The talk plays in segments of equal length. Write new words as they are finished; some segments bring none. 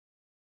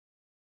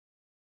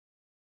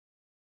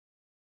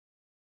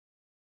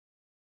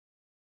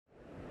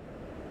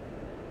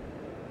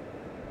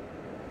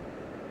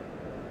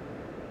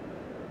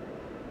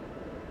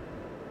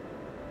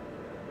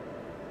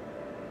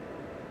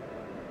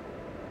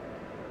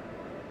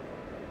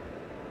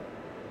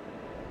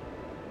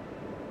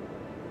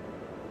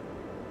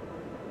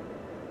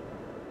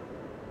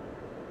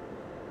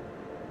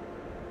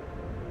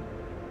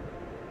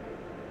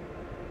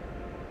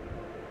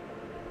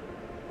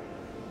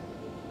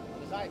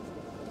side.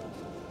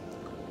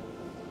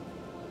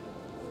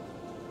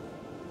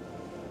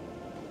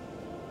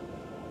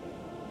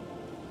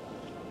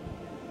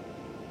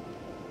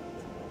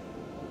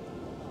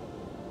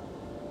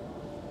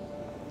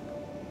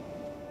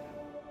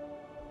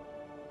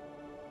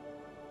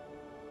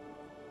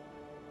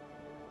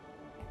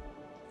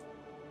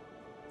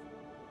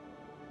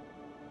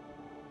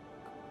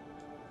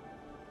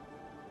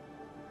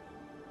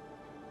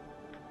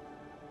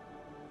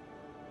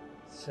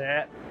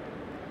 Set.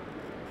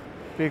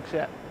 Big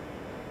set.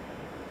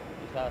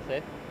 Is that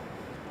it?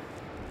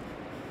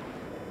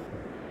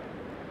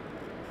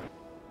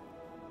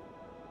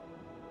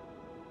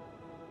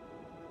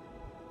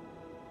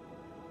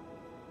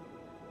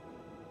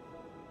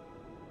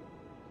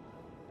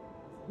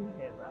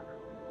 Yeah, brother.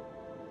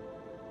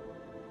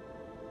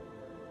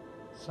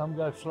 Some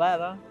go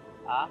flatter.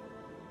 Ah.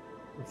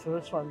 The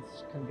first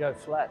ones can go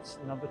flats,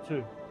 number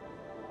 2.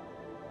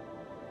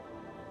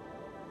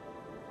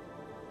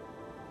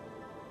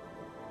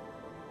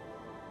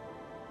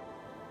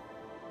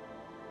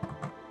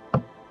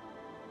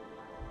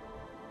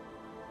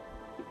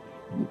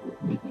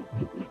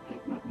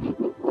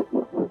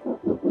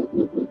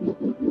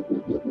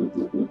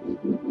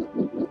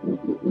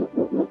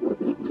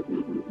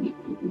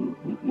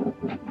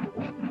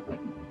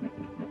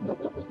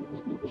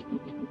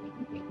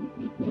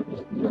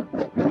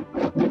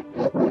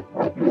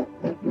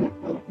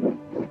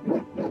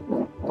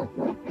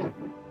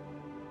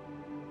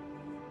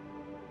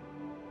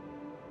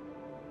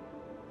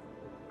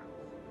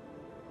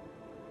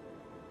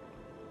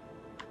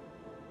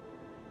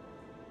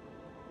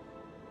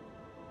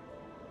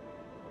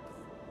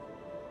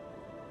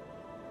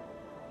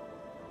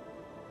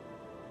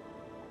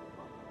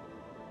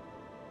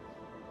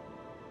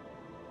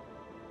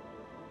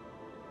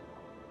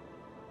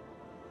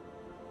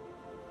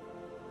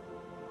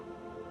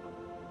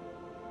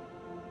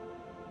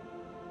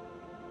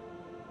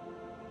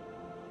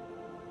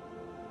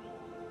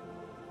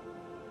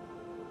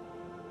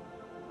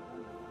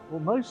 Well,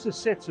 most of the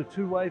sets are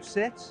 2-wave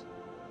sets,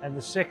 and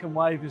the second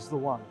wave is the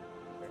one.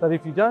 But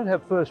if you don't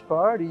have first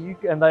priority,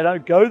 and they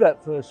don't go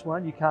that first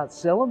one, you can't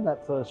sell them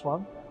that first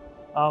one.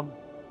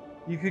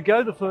 You could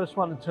go the first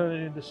one and turn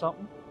it into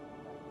something,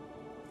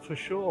 for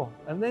sure.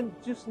 And then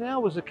just now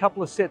was a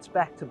couple of sets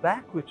back to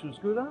back, which was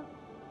good, huh?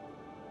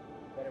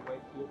 Better wait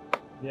too.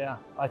 Yeah,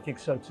 I think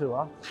so too,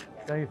 huh?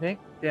 Don't you think?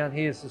 Down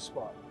here's the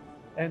spot.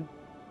 And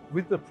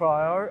with the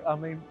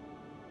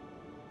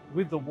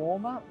with the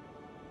warm-up,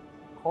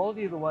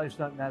 quality of the waves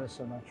don't matter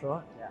so much,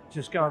 right? Yeah.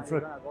 Just going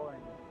for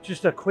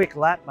just a quick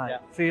lap, mate. Yeah.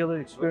 Feel it,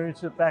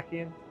 experience it back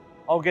in.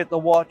 I'll get the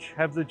watch,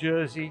 have the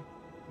jersey,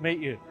 meet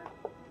you.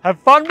 Have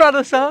fun,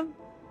 brother, son.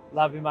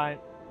 Love you, mate.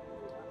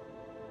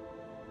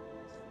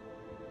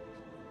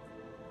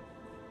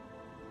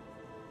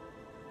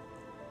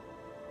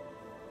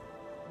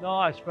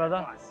 Nice,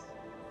 brother. Nice.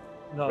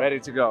 No.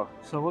 Ready to go.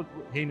 So what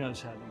he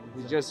knows how to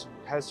He use it. just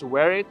has to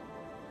wear it,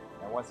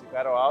 and once you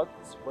pedal out,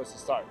 it's supposed to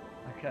start.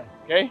 Okay.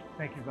 Okay?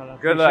 Thank you, brother.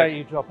 Good Appreciate luck.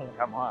 you dropping it.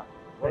 Come on.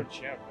 World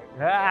champ.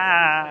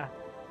 Ah,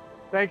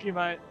 thank you,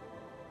 mate.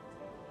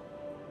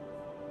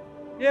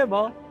 Yeah,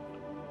 Mom.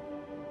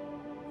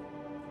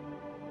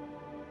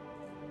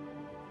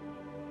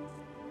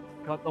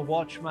 Got the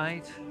watch,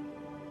 mate.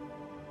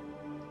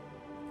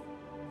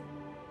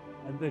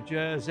 And the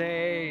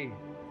jersey.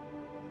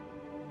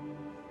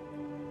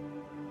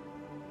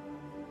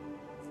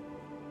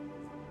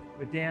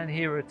 We're down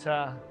here at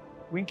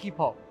Winki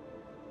Pop.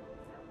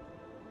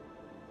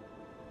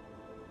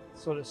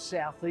 Sort of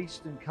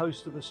southeastern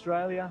coast of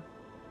Australia.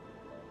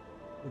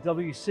 The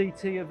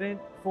WCT event,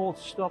 4th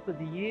stop of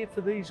the year for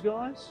these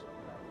guys.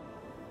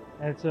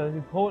 And it's an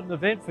important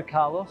event for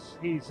Carlos.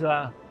 He's, you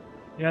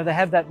know, they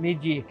have that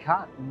mid-year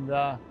cut, and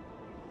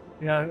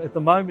you know, at the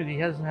moment he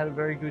hasn't had a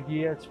very good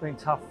year. It's been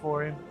tough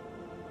for him,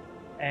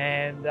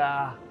 and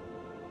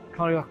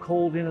kind of got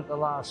called in at the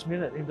last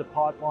minute into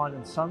Pipeline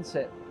and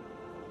Sunset,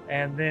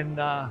 and then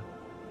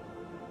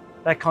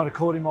that kind of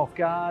caught him off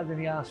guard, and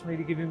he asked me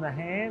to give him a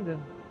hand.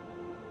 And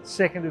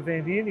second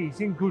event in, he's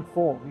in good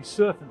form. He's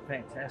surfing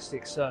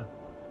fantastic, so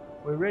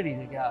we're ready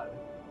to go.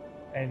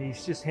 And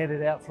he's just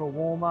headed out for a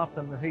warm-up,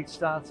 and the heat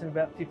starts in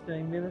about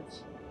 15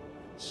 minutes.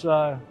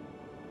 So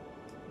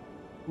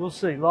we'll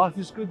see. Life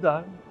is good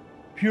though.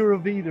 Pura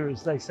vida,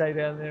 as they say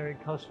down there in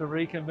Costa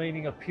Rica,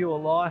 meaning a pure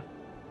life.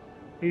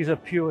 He's a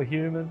pure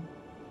human,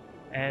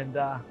 and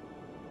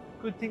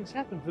good things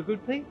happen for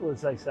good people, as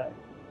they say.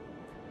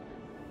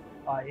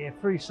 Oh yeah,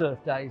 free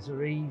surf days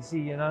are easy,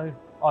 you know,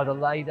 either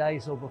lay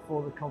days or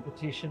before the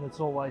competition. It's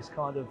always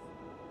kind of,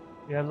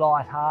 you know,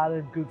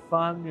 light-hearted, good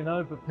fun, you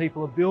know, but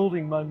people are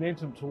building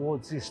momentum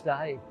towards this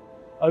day.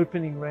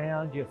 Opening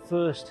round, your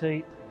first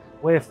heat.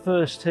 We're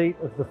first heat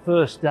of the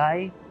first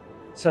day.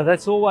 So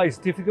that's always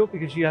difficult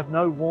because you have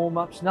no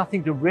warm-ups,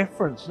 nothing to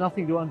reference,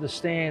 nothing to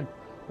understand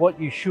what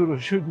you should or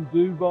shouldn't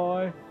do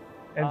by.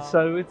 And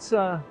so it's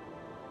a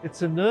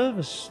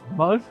nervous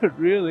moment,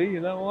 really. You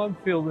know, I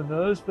feel the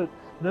nerves, but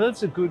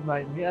nerves are good,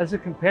 mate. As a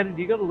competitor,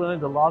 you've got to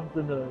learn to love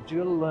the nerves.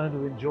 You've got to learn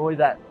to enjoy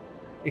that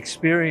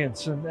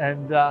experience,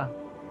 and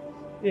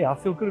yeah, I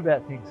feel good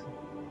about things.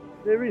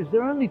 There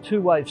are only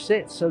 2-wave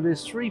sets, so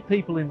there's 3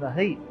 people in the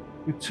heat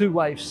with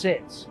 2-wave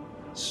sets.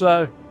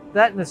 So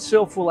that in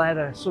itself will add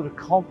a sort of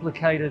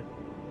complicated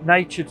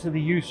nature to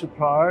the use of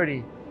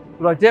priority.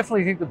 But I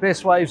definitely think the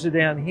best waves are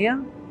down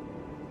here,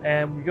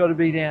 and we've got to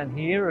be down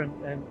here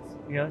and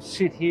you know,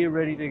 sit here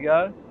ready to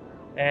go.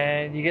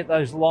 And you get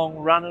those long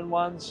running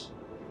ones,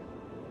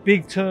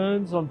 big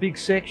turns on big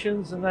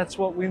sections, and that's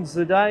what wins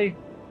the day,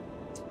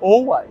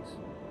 always.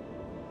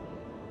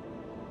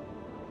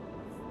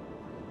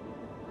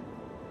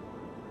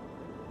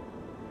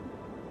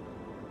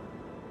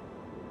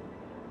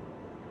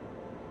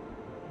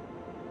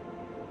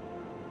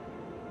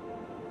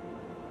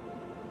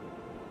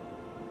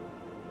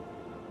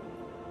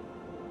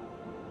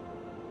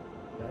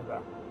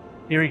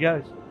 Here he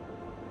goes.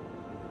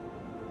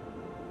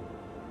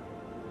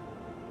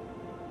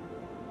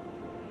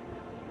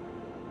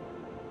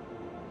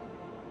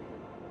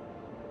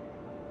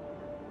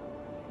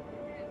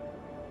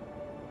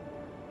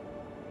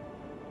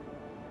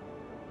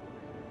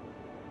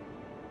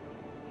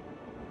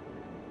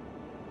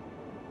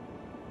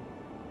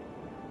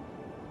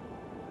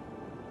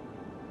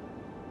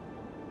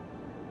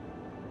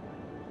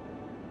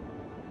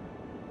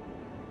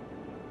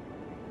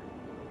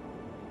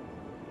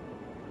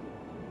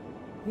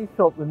 He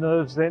felt the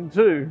nerves then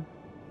too.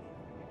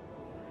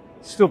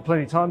 Still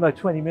plenty of time though,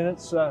 20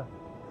 minutes. So.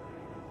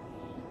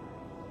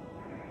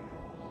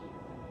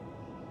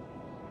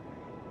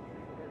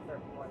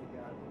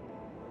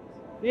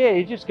 Yeah,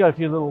 you just go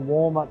for your little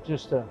warm up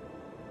just to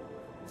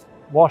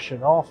wash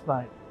it off,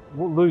 mate.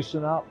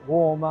 Loosen up,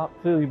 warm up,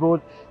 feel your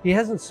board. He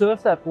hasn't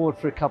surfed that board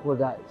for a couple of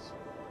days.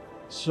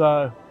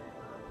 So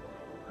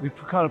we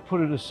kind of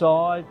put it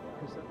aside.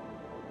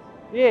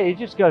 Yeah, you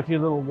just go for your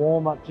little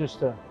warm up just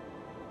to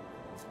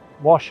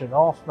wash it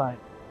off, mate.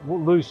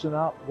 Loosen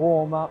up,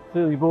 warm up,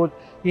 feel your board.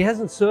 He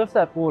hasn't surfed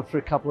that board for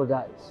a couple of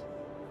days.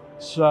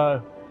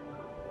 So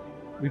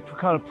we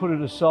kind of put it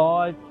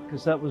aside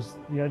because that was,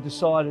 you know,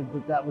 decided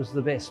that that was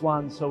the best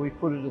one. So we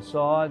put it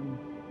aside. And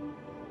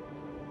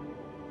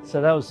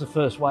so that was the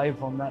first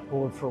wave on that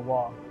board for a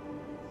while.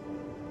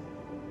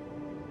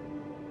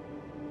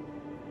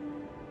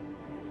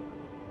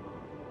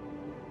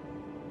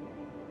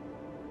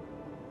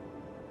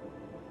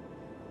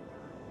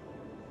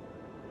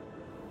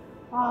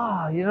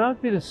 You know, a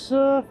bit of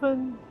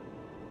surfing,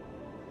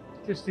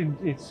 just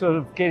in sort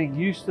of getting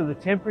used to the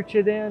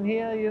temperature down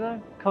here, you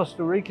know.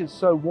 Costa Rica's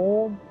so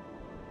warm,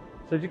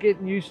 so just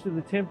getting used to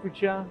the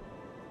temperature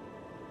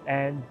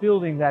and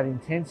building that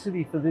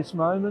intensity for this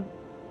moment.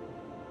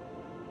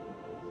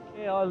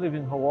 Yeah, I live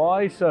in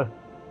Hawaii, so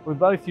we're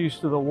both used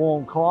to the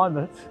warm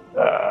climate.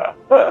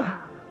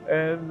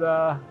 And,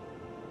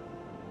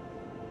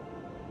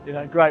 you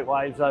know, great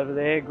waves over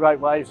there, great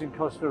waves in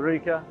Costa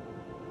Rica.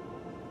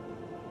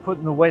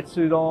 Putting the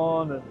wetsuit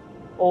on and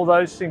all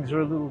those things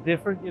are a little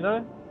different, you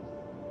know.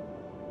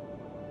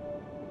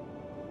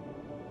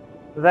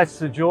 But that's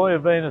the joy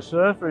of being a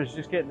surfer, is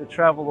just getting to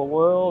travel the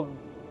world and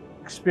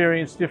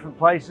experience different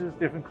places,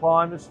 different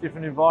climates,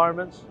 different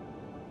environments.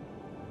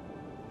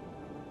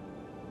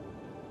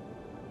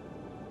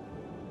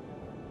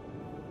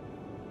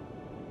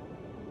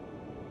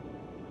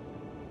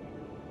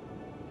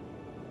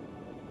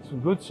 Some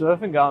good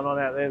surfing going on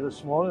out there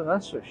this morning,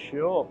 that's for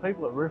sure.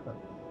 People are ripping.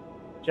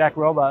 Jack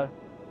Robbo.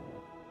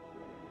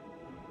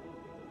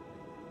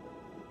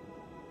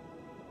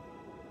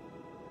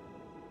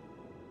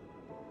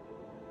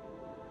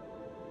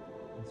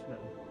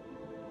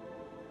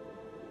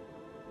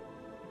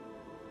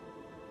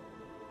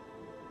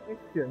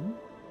 Question.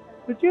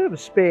 Would you have a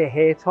spare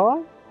hair tie?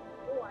 Oh,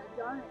 I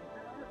don't. I don't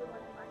have the one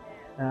in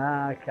my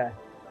hand. Ah, okay.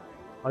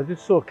 I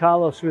just saw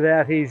Carlos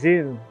without his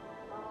in,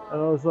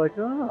 and I was like,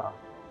 I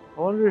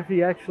wonder if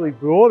he actually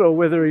brought or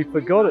whether he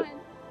forgot it.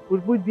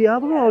 Would we be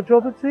able to? I'll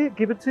drop it to you,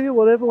 give it to you,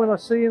 whatever, when I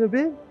see you in a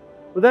bit.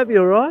 Would that be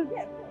all right?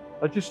 Yeah.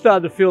 I just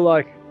started to feel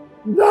like,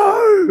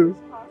 no,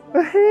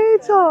 a hair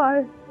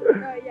tie.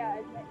 No, yeah.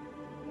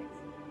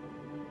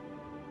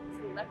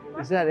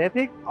 Is that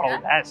epic? Yeah.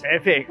 Oh, that's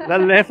epic.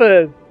 That's an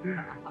effort.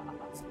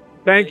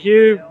 Thank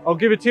you. I'll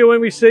give it to you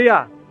when we see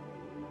ya.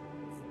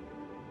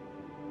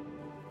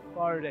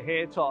 Borrowed a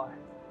hair tie.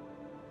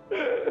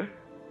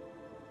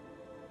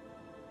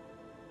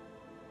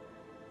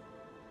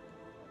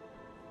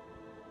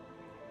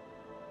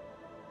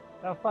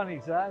 How funny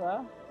is that,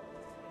 huh?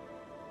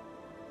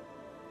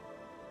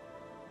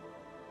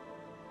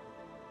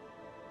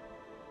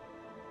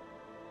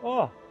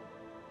 Oh.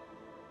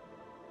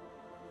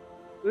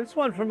 This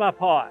one from up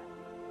high.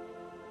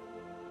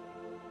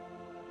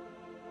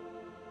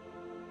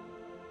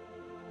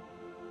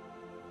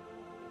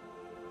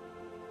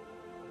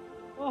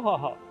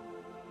 Oh.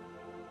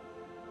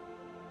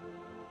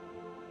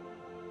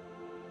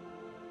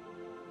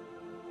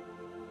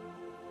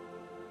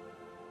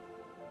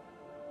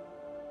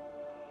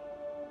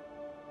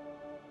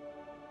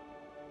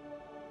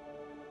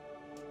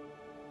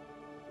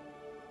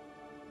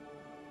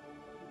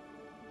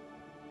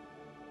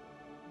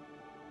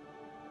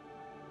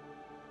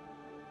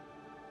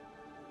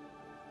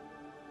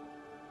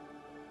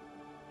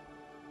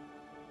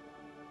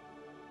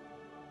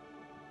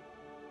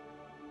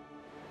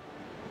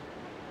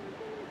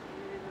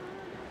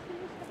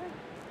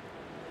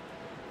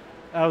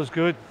 That was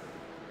good.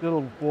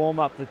 Little warm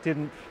up that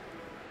didn't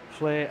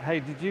flare.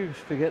 Hey, did you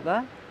forget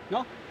that?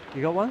 No.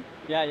 You got one?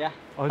 Yeah, yeah.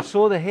 I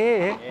saw the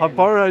hair. Yeah, I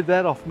borrowed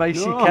that off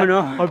Macy. No.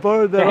 I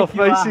borrowed that off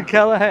Macy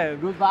Callahan.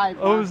 Goodbye.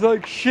 I was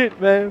like, shit,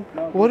 man.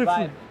 No, What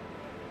goodbye. if?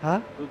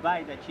 Huh?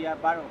 Goodbye, the chia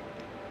barrel.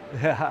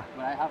 Yeah.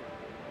 But I have.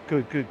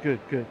 Good. I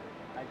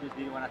just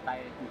didn't want to tie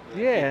it.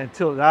 Yeah,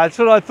 until that's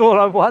what I thought.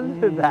 I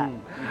wondered that.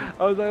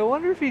 I was like, I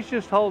wonder if he's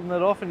just holding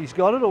it off and he's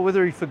got it, or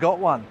whether he forgot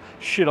one.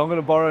 Shit, I'm going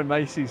to borrow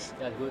Macy's.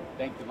 That's good.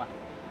 Thank you, man.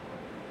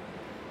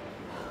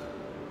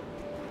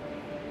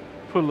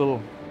 Put a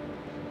little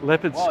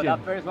leopard Oh, skin.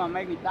 that first one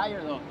made me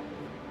tired though.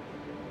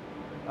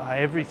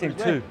 Everything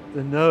too.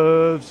 The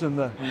nerves and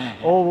the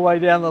all the way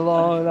down the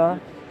line, huh?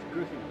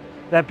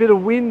 That bit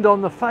of wind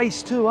on the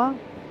face too, huh?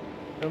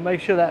 And make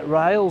sure that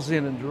rail's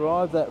in and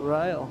drive that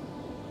rail.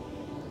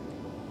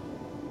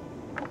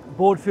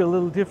 Board feel a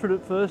little different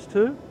at first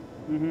too?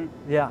 Mm-hmm.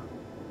 Yeah.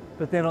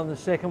 But then on the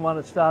second one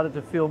it started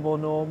to feel more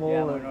normal.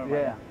 Yeah, more normal,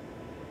 yeah.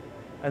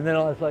 And then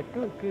I was like,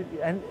 good.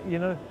 And you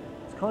know,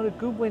 it's kind of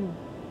good when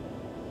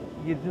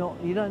you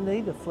don't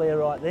need a flare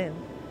right then.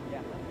 Yeah.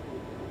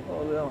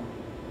 Oh, well.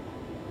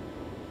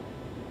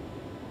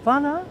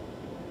 Fun, huh?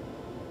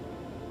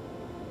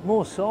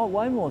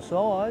 Way more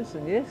size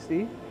than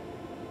yesterday.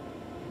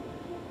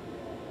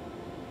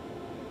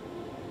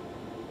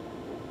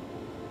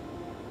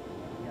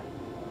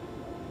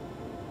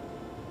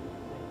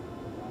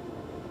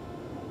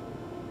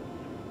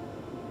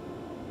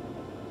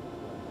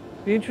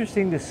 Be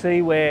interesting to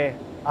see where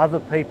other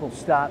people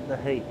start the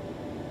heat.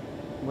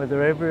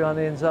 Whether everyone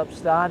ends up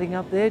starting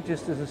up there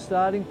just as a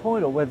starting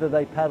point, or whether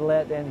they paddle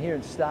out down here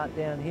and start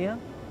down here.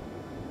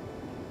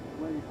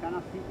 Well, it's kind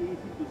of easy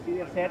to see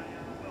the set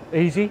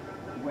Easy?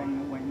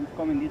 when it's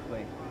coming this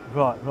way.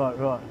 Right.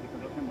 Because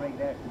it can break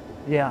there.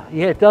 Yeah,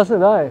 it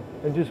doesn't, eh?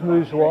 It just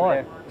moves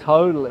wide.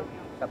 Totally.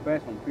 It's a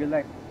person. Feel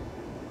like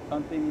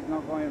something is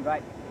not going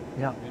right.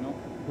 Yeah. You know?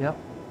 Yeah.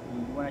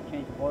 When you want to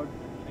change board,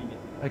 change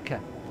it. Okay.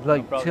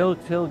 Like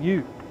tell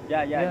you.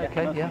 Yeah.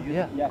 Okay. No, Yeah.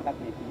 Yeah,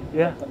 exactly. You see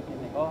Yeah. like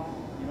something like, oh,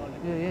 you know,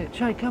 like, Yeah.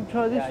 Jay, come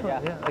try this Yeah,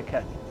 one.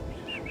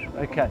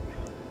 yeah. Okay.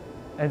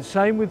 And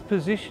same with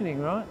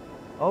positioning, right?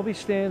 I'll be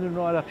standing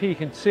right up here. You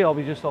can see I'll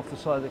be just off the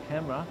side of the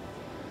camera.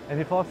 And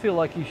if I feel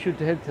like you should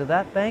head to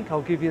that bank,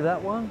 I'll give you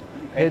that one.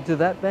 Okay. Head to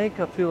that bank,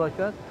 I feel like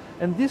that.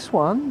 And this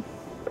one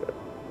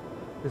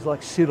is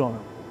like sit on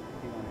it.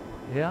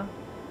 Yeah?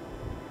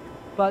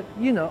 But,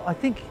 you know, I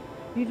think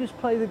you just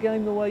play the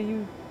game the way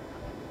you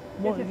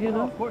want, Yes, you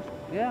know? of course.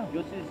 Yeah.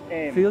 Just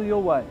Feel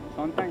your way.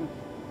 sometimes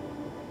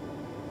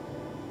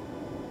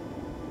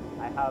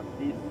I have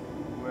this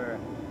where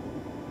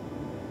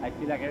I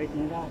feel like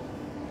everything is out.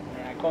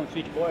 And I come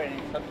switch board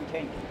and something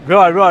changes.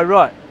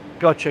 Right.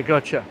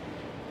 Gotcha.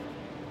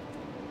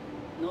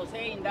 No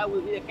saying that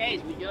will be the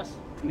case, we just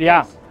in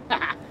Yeah. case.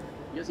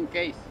 Just in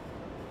case.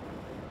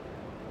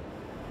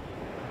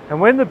 And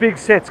when the big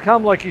sets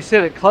come, like you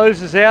said, it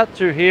closes out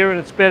through here and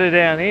it's better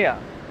down here.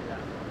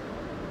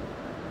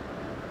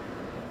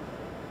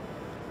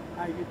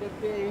 Are you the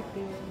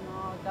victim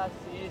of the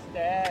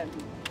system?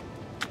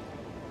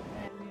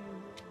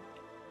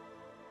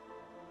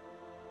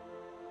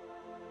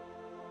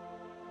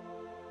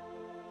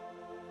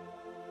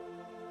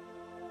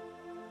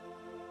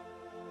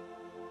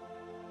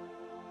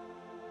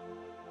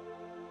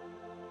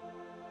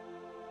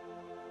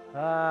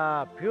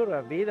 Ah,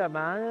 pura vida,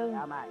 man.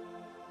 Yeah, mate.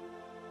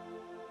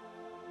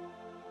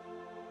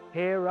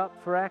 Hair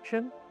up for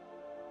action.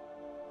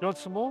 You want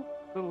some more?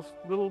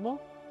 Little more?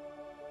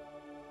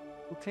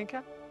 Little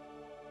tinker?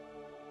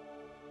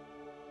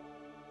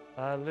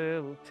 A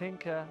little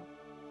tinker.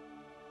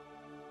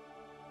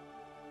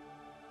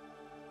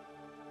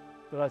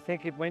 But I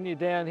think when you're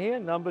down here,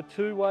 number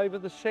 2 wave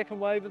of the second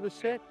wave of the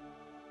set,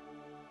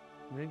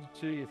 then you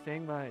do your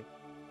thing, mate.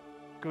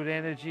 Good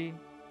energy.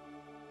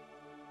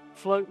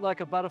 Float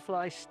like a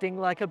butterfly, sting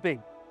like a bee.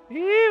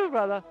 Yeah,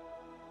 brother.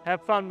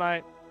 Have fun,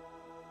 mate.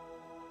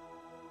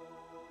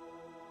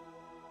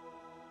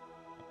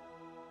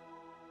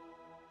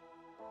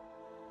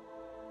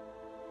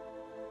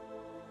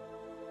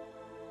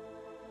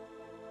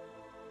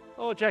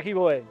 Oh, Jackie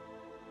boy.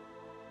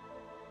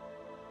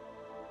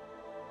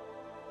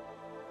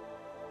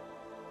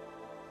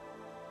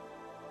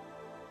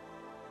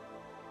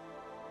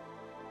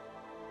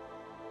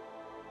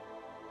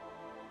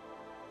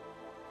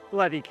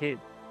 Bloody kid.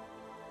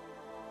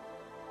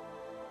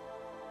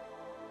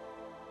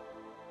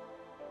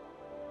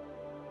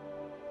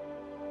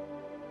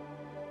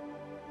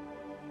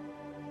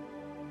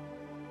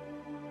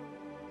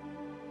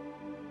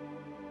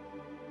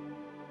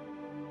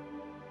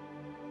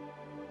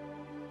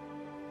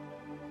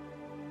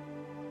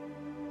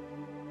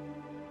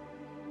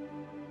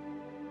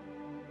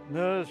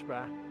 Nerves,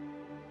 bruh.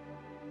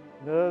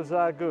 Nerves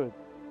are good.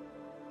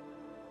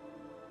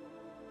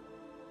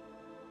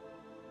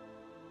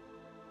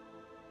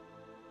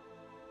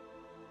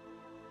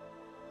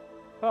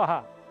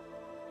 Haha.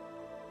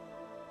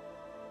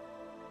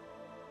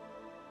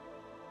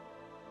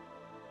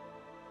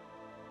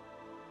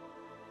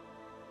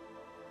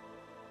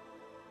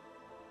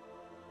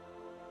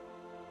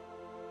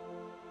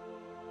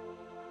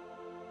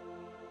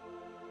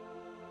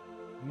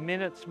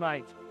 minutes,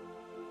 mate.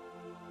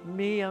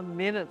 Mere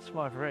minutes,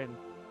 my friend,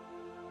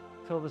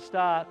 till the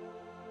start.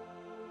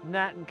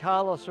 Nat and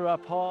Carlos are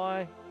up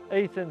high.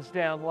 Ethan's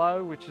down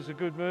low, which is a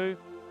good move.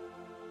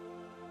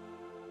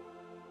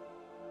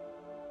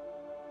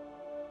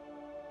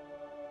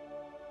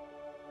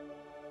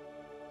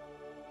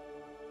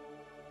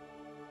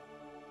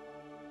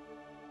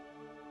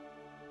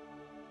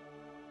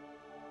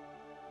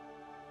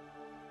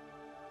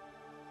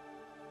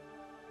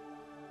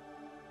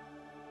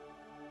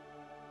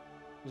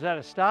 Is that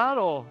a start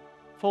or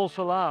false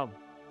alarm?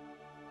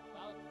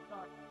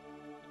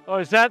 Oh,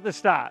 is that the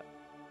start?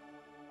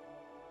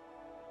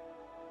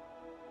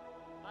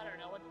 I don't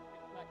know what to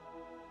expect.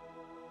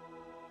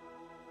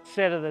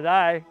 Set of the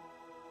day.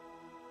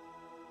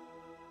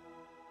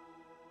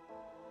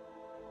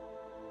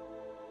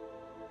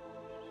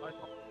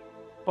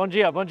 Bom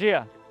dia, bom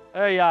dia.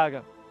 There you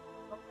go.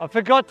 I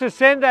forgot to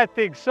send that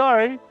thing,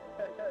 sorry.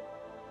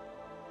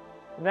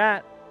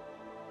 Nat.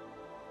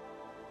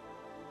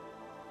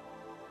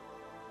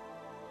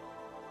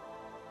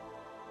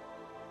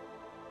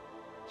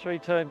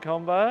 Three-turn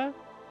combo.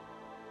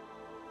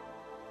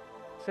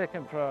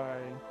 Second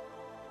priority.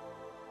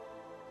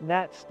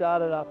 Nat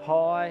started up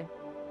high,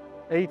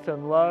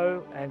 Ethan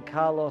low, and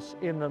Carlos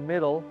in the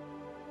middle.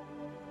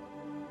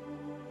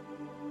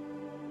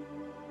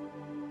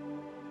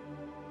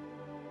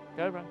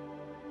 Go, bro.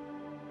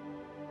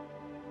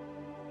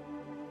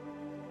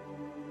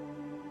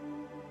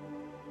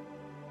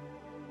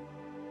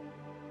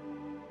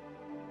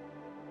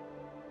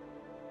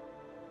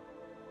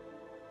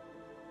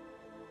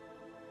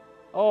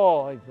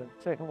 Oh, he's the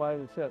second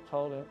wave of the set,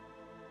 told it.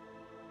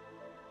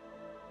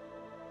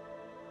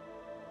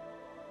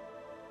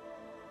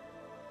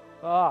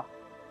 Ah.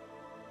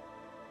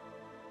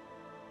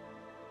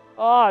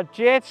 Oh,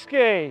 jet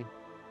ski.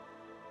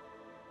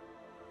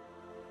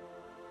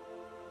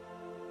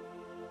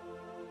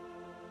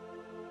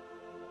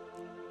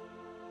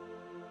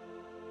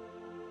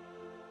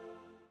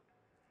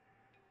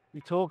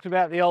 We talked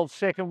about the old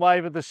second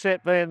wave of the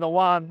set being the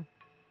one.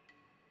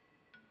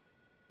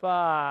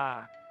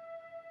 Fuck.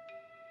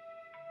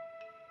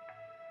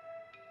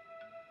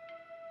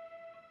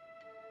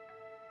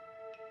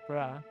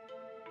 Bruh.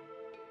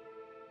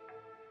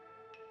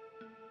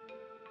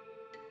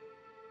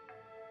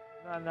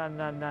 No.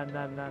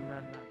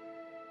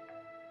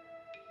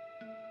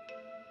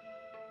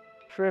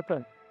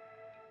 Tripping.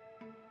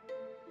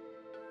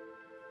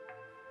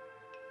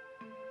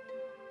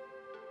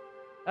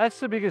 That's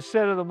the biggest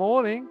set of the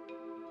morning.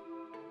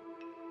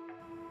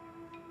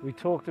 We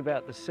talked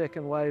about the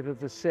second wave of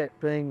the set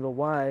being the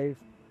wave,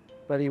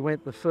 but he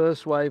went the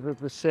first wave of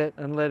the set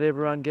and let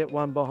everyone get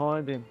one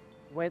behind him.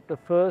 Went the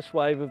first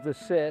wave of the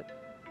set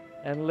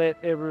and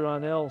let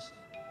everyone else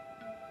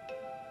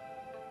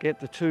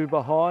get the two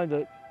behind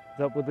it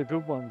that were the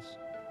good ones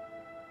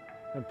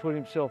and put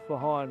himself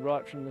behind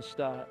right from the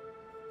start.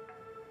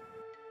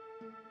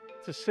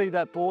 To see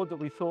that board that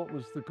we thought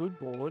was the good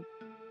board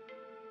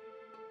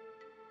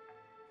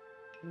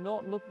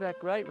not look that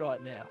great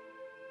right now.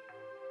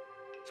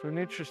 It's an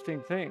interesting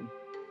thing.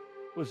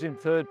 Was in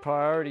third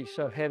priority,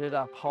 so headed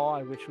up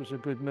high, which was a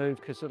good move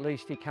because at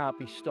least he can't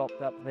be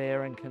stopped up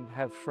there and can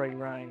have free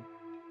rein.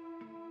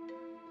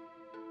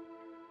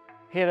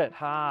 Hit it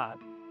hard.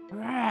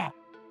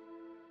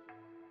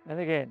 And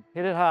again,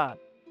 hit it hard.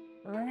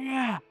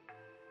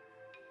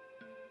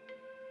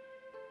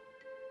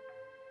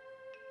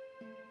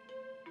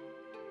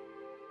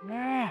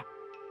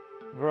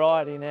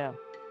 Variety now.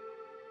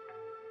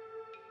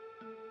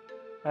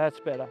 That's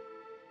better.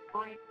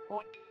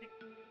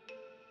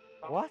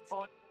 What?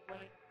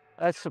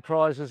 That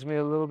surprises me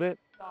a little bit.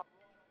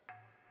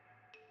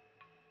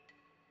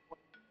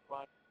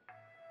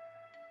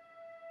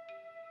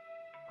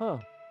 Huh.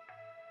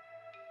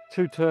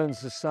 Two turns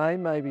the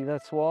same, maybe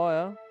that's why,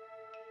 huh?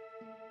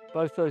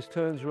 Both those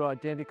turns were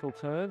identical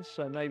turns,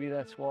 so maybe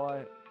that's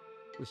why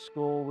the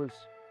score was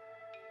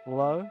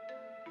low.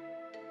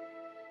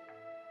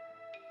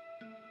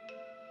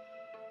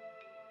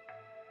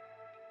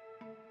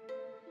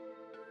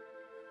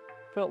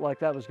 Felt like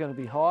that was going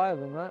to be higher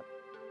than that,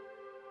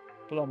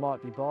 but I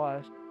might be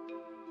biased.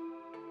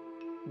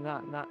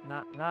 Nah.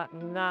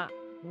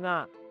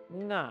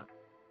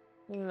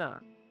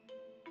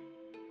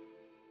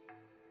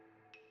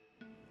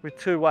 With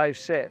two wave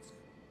sets.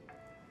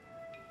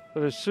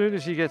 But as soon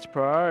as he gets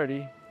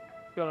priority,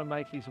 he's got to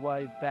make his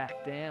way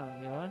back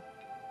down, you know?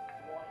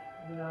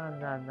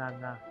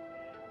 No.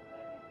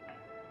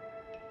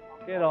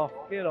 Get off.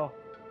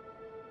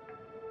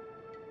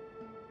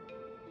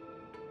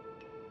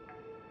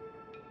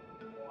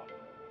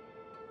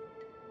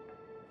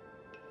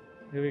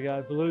 Here we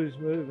go, blue's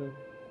moving.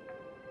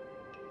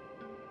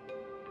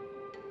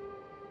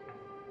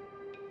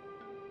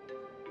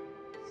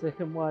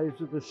 Second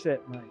waves of the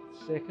set, mate.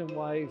 Second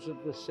waves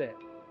of the set.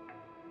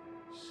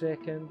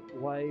 Second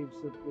waves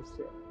of the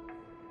set.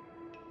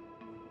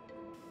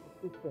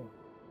 What's this thing?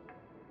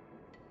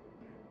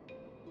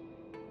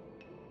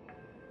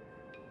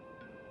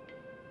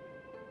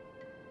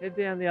 Head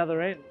down the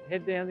other end.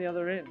 Head down the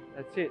other end.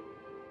 That's it.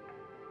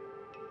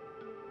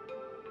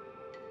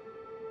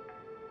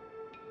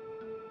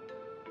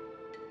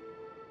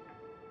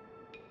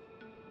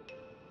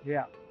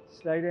 Yeah,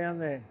 stay down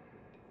there.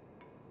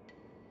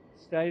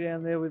 Stay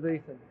down there with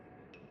Ethan.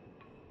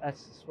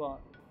 That's the spot.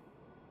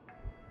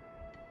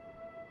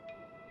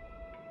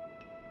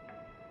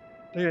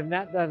 Look at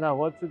Nat don't know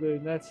what to do.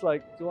 Nat's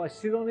like, do I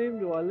sit on him?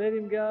 Do I let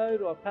him go?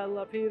 Do I paddle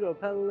up here? Do I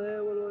paddle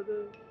there? What do I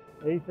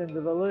do? Ethan to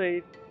the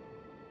lead.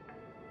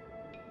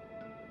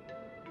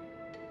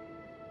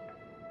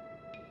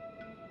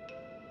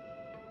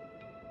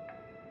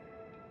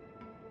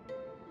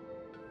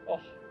 Oh.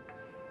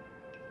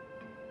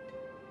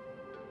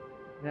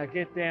 Now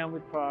get down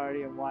with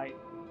priority and wait.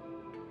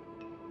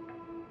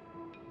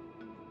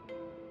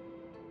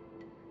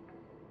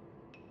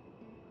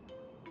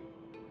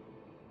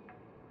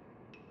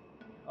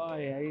 Oh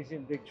yeah, he's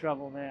in big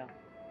trouble now.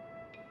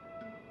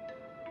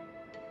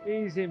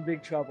 He's in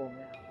big trouble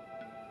now.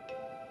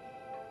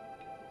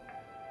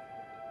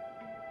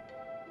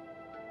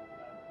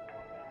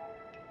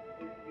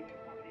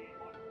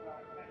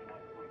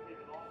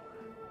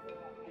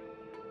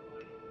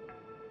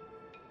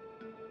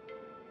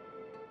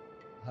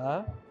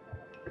 Huh?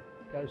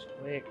 Goes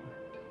quick.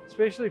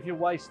 Especially if you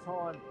waste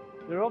time.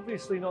 They're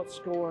obviously not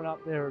scoring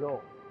up there at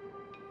all.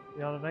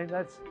 You know what I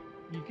mean?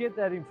 You get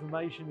that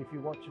information if you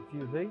watch a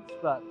few heats,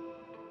 but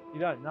you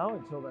don't know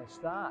until they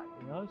start,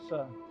 you know?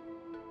 So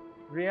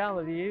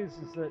reality is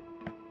that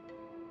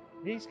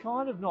he's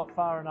kind of not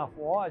far enough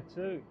wide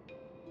too.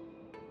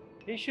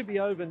 He should be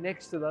over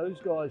next to those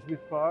guys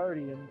with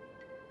priority and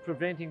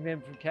preventing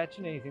them from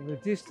catching anything. The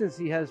distance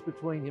he has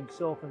between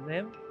himself and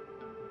them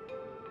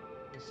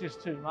is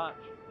just too much.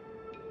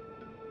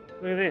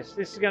 Look at this.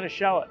 This is going to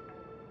show it.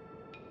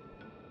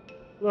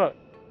 Look,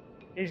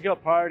 he's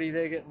got priority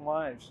there getting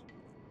waves.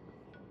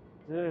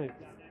 Dude.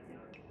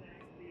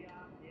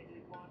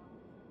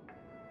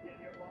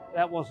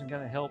 That wasn't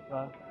going to help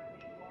though.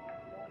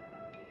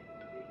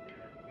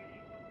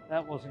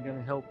 That wasn't going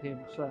to help him,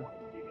 so.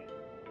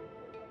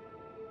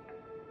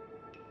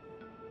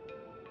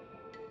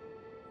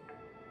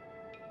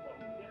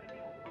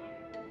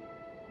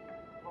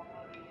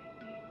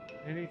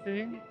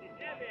 Anything?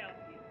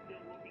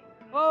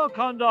 Oh,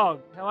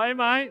 Condog. How are you,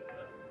 mate?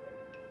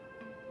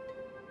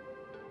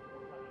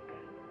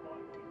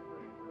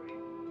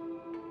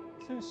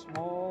 Too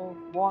small.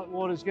 White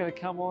water's going to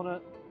come on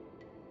it.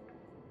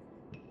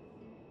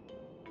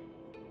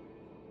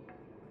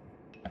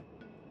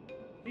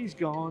 He's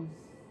gone.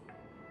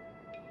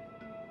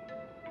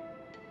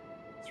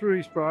 Threw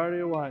his priority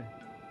away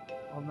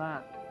on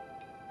that.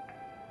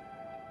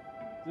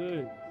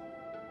 Dude,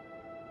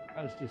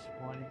 that was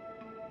disappointing.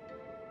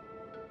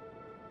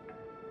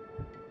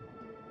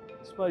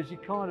 I suppose you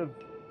kind of,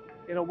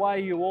 in a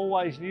way, you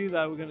always knew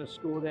they were going to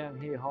score down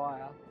here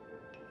higher.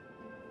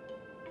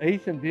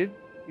 Ethan did.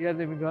 He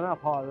hadn't even gone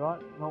up high, right?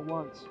 Not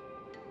once.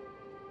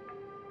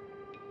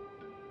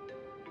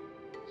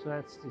 So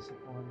that's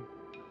disappointing.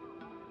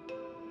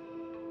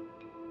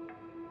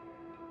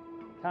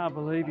 Can't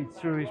believe he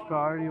threw his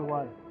priority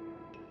away.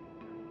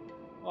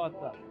 What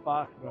the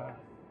fuck, bro?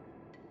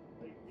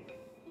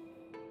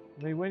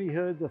 I mean, when he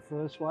heard the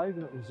first wave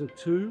and it was a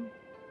 2,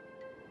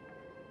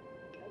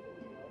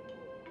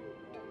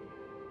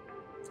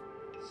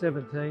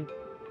 17.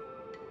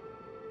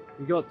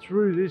 He got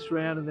through this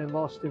round and then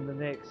lost in the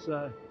next.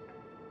 So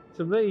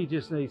to me, he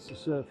just needs to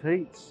surf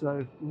heats.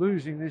 So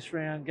losing this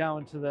round,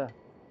 going to the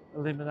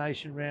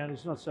elimination round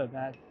is not so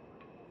bad.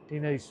 He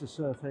needs to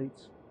surf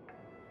heats.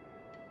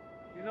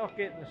 You're not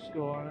getting a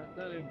score on it.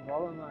 Don't even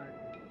bother, mate.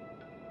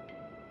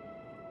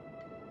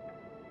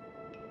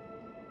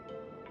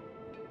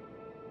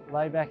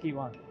 Lay backy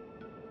one.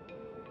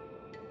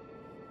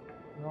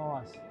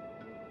 Nice.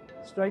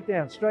 Straight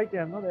down,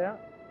 not out.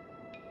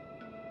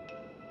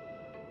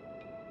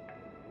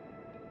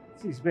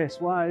 It's his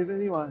best wave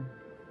anyway.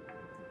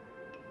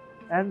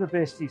 And the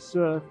best he's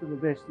surfed and the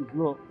best he's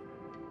looked.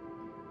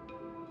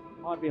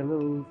 Might be a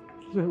little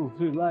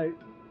too late.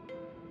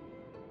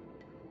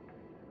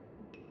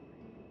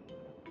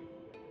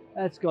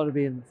 That's got to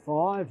be in the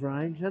 5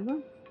 range, hasn't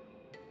it?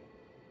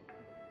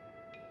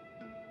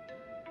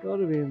 Got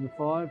to be in the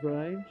 5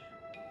 range.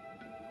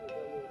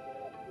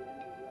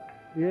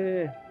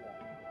 Yeah.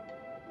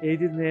 He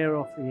didn't air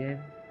off the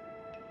end.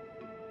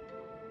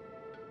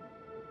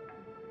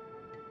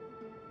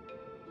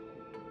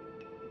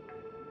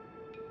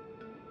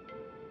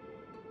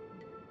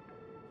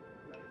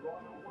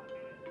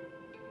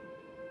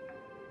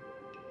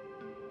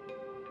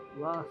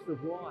 Last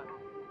of white.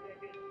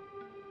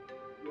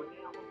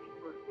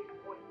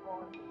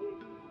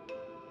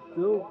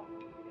 Cool.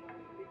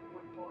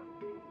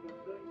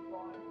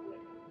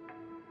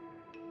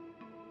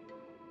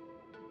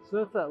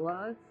 Surf that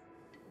live.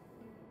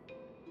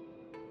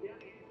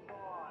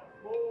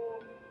 4,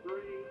 3,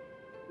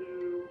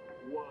 2,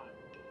 1.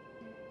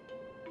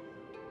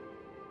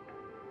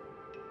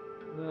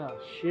 Oh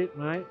shit,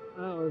 mate.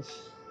 That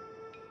was.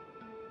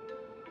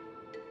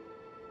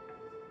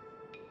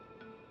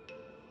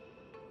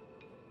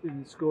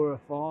 Didn't score a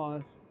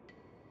 5.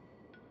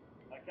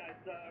 Okay,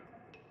 so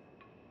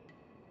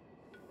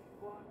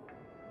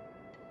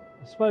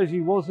I suppose he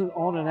wasn't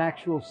on an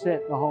actual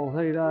set the whole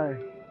heat, eh?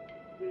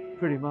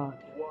 Pretty much.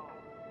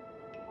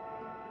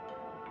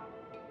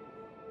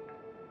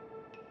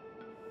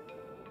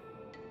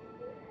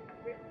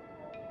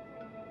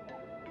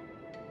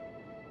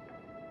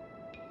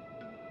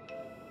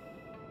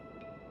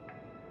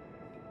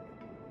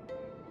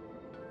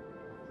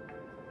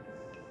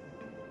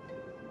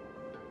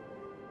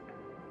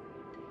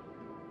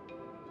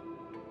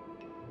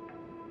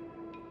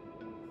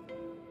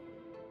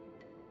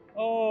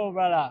 Oh,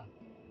 brother.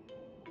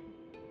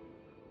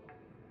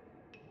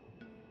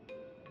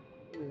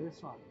 Look at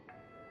this one.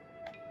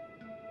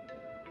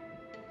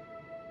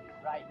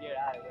 Right here,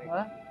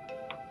 Huh?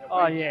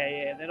 Oh,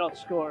 yeah, they're not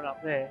scoring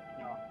up there.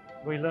 No.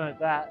 We learnt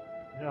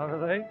that, you know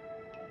what I mean?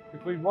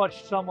 If we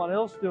watched someone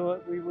else do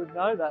it, we would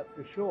know that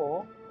for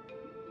sure.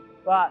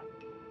 But,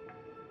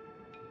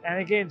 and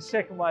again,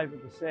 second wave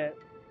of the set,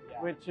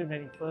 Yeah. went too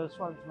many first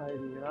ones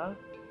maybe, you know?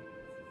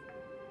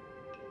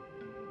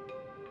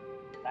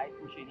 Like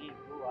pushing in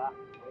too,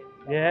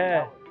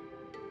 Yeah.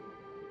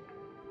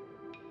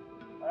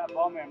 What a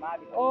bummer, man.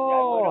 Because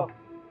Oh!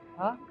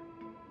 Huh?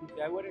 if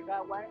I would have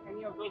got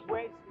any of those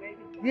waves, maybe.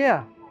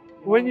 Yeah.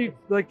 When you,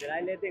 like... Did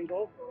I let them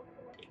go?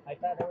 I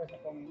thought there was a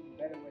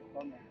better way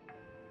coming.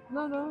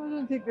 No, I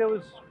don't think there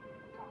was...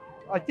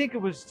 I think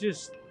it was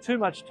just too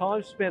much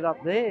time spent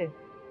up there.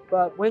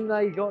 But when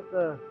they got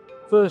the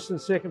first and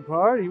second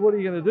priority, what are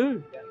you going to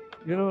do? Yeah.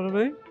 You know what I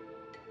mean?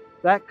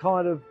 That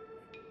kind of...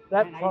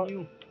 That And I knew,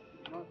 you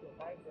know, so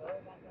I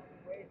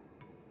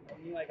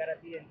knew I got to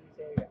be in this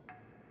area.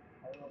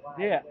 I don't know why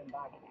Yeah. I went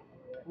back.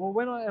 Well,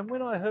 when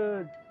I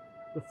heard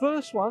the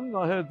first one,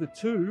 I heard the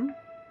 2.0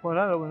 went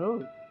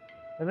out.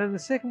 And then the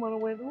second one I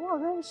went,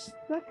 oh,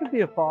 that could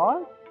be a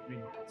 5.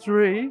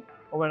 3.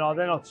 I went, oh,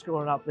 they're not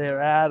scoring up there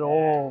at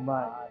all,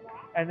 mate.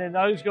 And then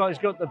those guys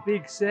got the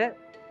big set.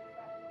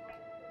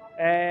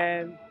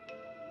 And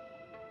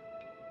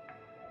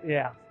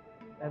yeah.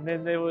 And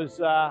then there was,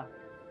 the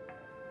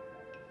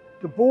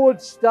board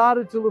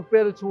started to look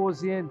better towards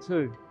the end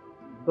too.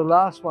 The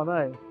last one,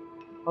 eh?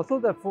 I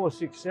thought that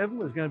 4.67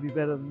 was going to be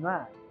better than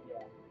that.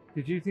 Yeah.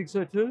 Did you think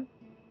so too?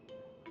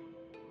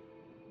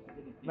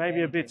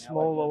 Maybe a bit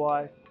smaller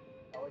way.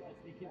 I was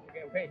just thinking to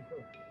get away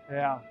too.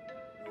 Yeah.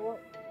 Well,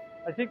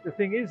 I think the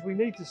thing is we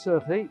need to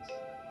surf heats.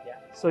 Yeah.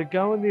 So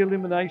going the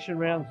elimination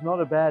round's not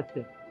a bad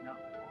thing. No.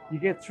 You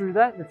get through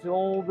that and it's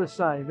all the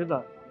same, isn't it?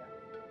 Yeah.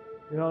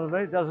 You know what I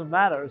mean? It doesn't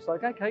matter. It's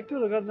like, okay,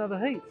 good, I got another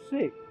heat.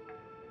 Sick.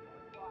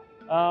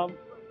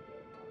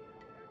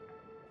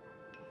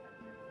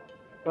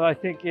 But I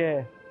think,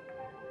 yeah.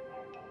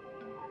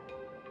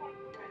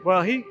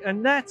 Well, he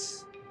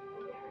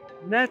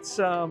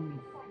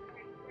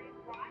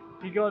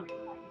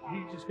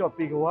just got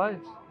bigger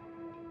waves,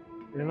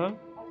 you know?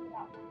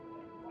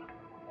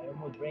 I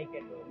almost break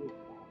it.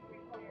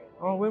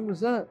 Oh, when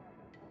was that?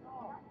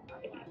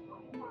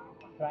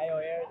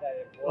 Cryo air that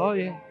it Oh,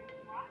 yeah.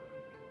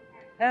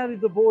 How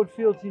did the board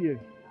feel to you?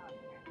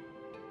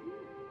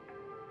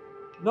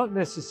 Not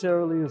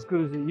necessarily as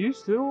good as it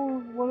used to, or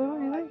whatever,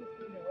 you think?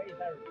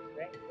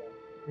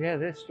 Yeah,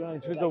 they're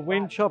strange. With the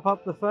wind chop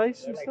up the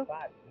face and stuff?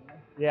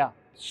 Yeah,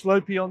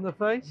 slopey on the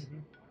face.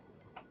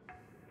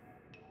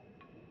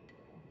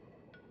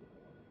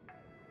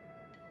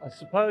 I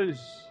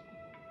suppose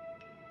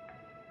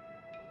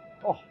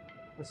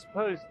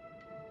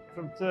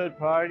from third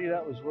priority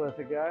that was worth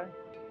a go.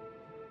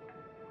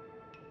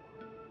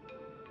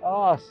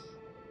 Oh,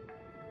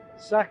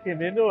 sucked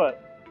him into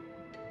it.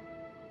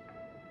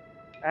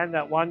 And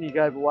that one you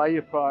gave away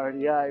your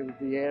priority, eh, with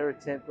the air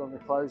attempt on the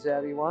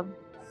closeouty one.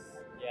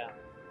 Yeah.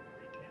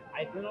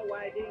 I don't know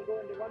why I didn't go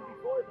in the one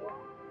before though. I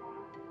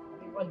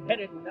think it was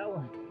better than that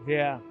one.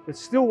 Yeah, it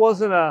still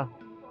wasn't a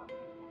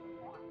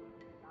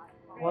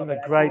one of the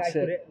great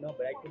sets. No,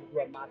 but I could do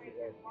a massive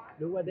air.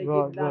 Look what they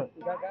Right, give that to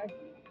that guy.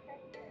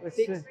 Let's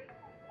 6. see.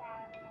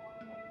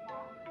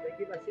 They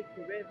give a 6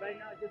 to red right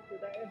now just for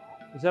that air.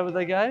 Is that what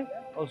they gave?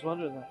 Yeah. I was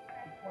wondering that.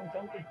 6 point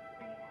something.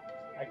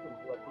 I could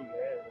do a bigger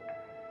air.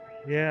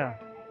 Yeah.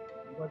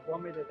 It was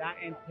one with that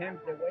and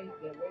temp the way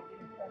didn't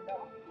stand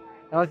up.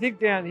 And I think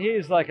down here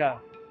is like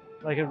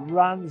it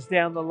runs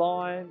down the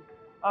line.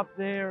 Up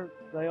there,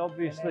 they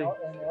obviously And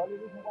the only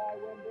reason why I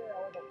went there, I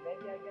was like,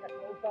 maybe I get a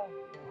close up.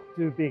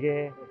 do big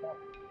air.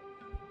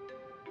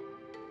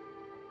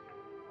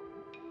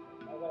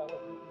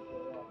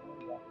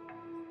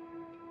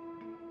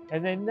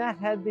 And then Nat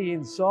had the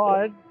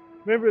inside.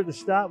 Remember at the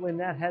start when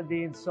Nat had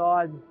the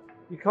inside,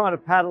 you kind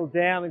of paddled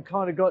down and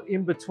kind of got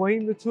in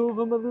between the two of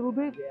them a little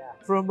bit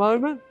for a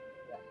moment.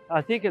 Yeah.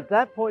 I think at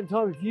that point in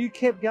time, if you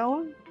kept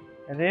going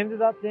and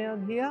ended up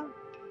down here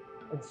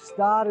and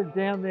started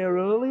down there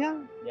earlier,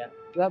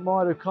 that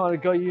might have kind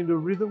of got you into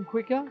rhythm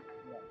quicker,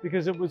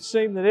 because it would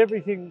seem that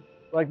everything,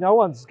 like no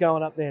one's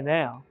going up there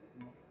now,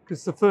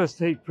 because the first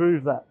heat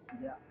proved that.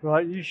 Yeah.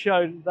 Right? They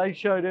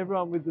showed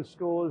everyone with the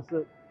scores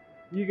that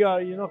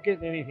you're not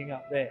getting anything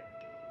up there,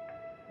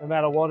 no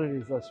matter what it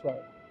is, I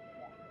suppose.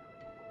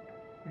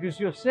 Because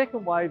your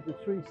second wave, the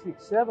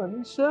 367, you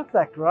surfed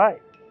that great.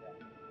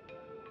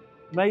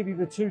 Maybe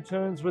the 2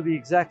 turns were the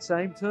exact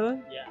same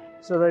turn, Yeah.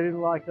 so they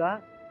didn't like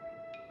that.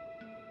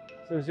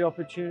 So there's the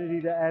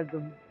opportunity to add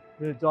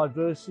the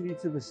diversity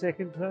to the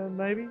second turn,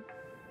 maybe.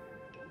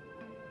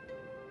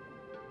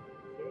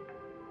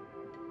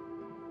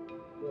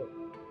 Good.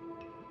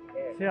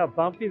 Yeah. See how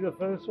bumpy the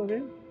first one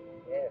is?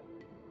 Yeah.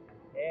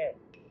 Yeah.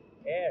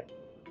 Yeah.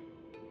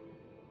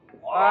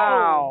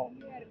 Wow!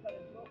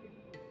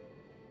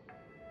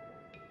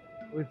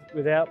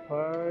 Without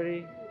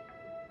priority.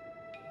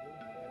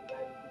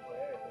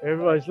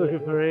 Everybody's looking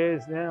for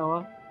airs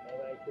now,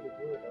 huh?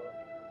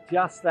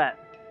 Just that.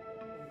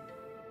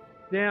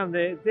 Down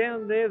there,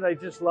 they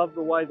just love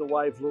the way the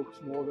wave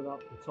looks more than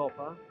up the top,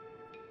 huh?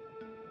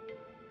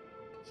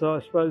 So I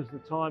suppose the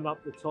time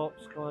up the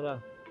top's kind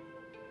of,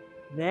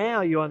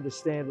 now you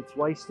understand it's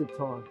wasted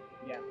time.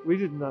 Yeah. We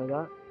didn't know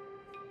that.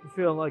 You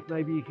feel like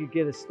maybe you could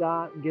get a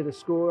start and get a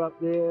score up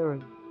there,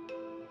 and I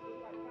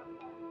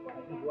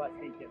just was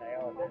thinking,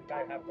 oh, this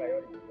guy have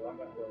priority, so I'm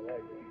going to go away.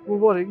 well,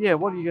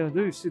 what are you going to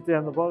do? Sit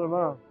down the bottom,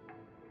 huh?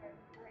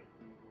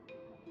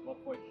 But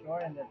for sure,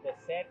 and the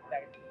set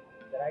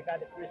that I got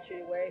the first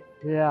 3 waves,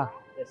 Yeah,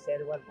 the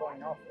set was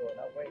going off, so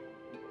that way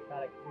it's not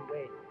like 3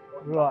 waves.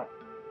 right.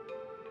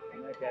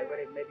 You know, if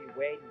everybody maybe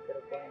wait instead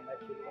of going that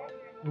shit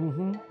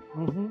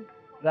on.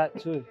 That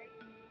too.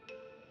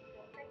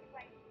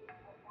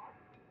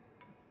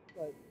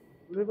 So,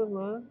 live and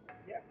learn.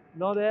 Yeah.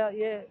 Not out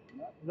yet.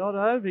 Not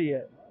over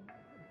yet.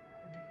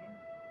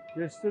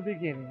 Just the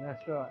beginning,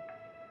 that's right.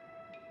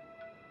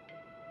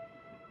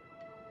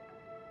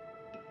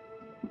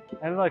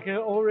 And like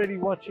already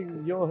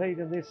watching your heat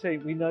and this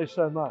heat, we know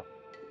so much.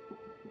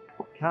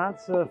 Can't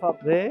surf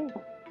up there,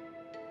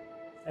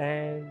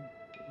 and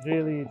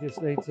really you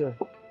just need to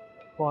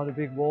find a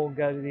big wall and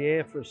go to the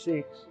air for a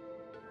 6.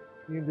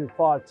 You can do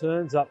 5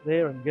 turns up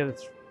there and get a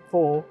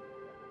 4.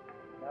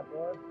 That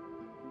board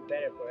is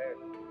better for air.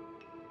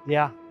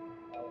 Yeah.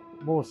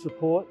 More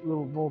support, a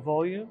little more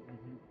volume.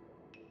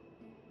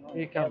 No,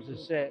 Here comes the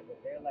set.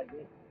 The tail like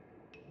this.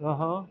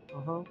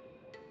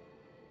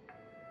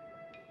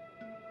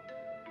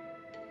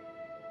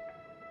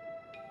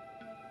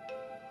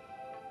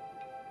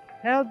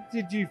 How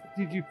did you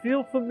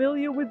feel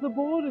familiar with the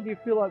board, or do you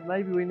feel like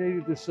maybe we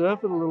needed to surf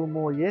it a little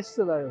more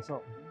yesterday or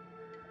something?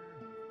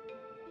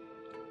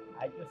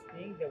 I just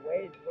think the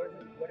waves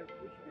wasn't pushing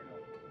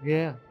enough.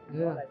 Yeah, You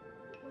know, yeah, like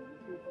when you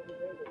see over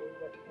there, the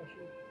wave was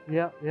pushing.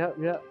 yeah.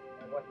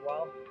 It was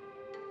wild.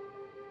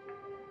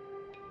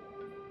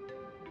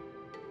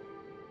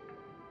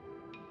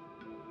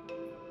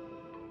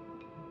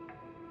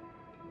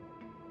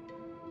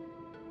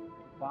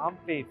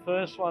 Bumpy.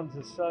 First ones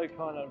are so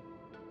kind of.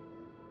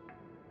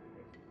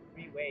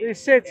 3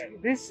 waves.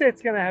 This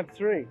set's going to have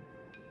 3. Look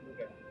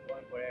at it,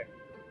 going for air.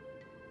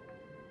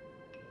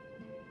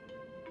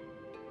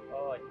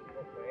 Oh, it's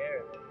going for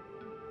air.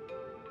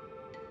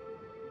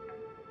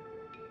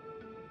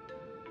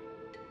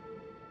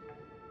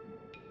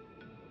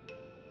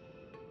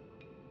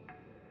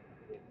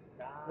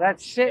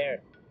 That's set.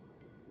 There.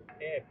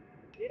 There.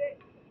 Did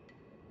it?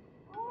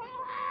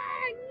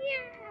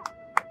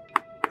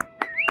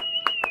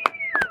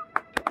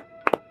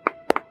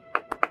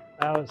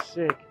 That was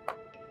sick.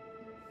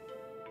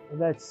 And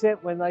that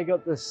set when they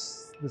got the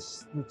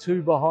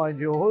 2 behind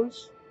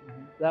yours,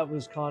 that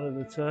was kind of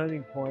the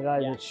turning point, eh?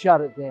 Yeah. That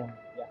shut it down.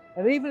 Yeah.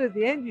 And even at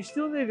the end, you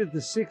still needed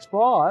the 6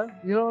 by.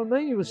 You know what I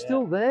mean? You were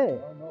still there.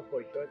 No,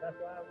 for sure. That's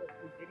why I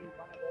didn't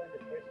want to go in the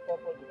first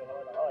couple because I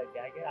was like, oh, if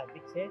I get a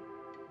big set,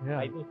 Yeah.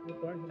 I do 2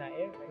 turns in the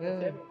air, I Yeah.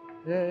 get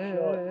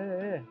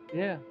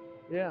 7.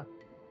 Yeah.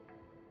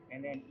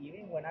 And then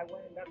even when I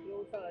went in that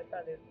close, I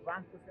thought the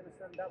ramp was going to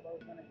stand up. I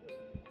was going to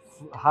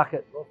just Huck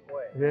it. go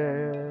for it.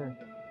 Yeah.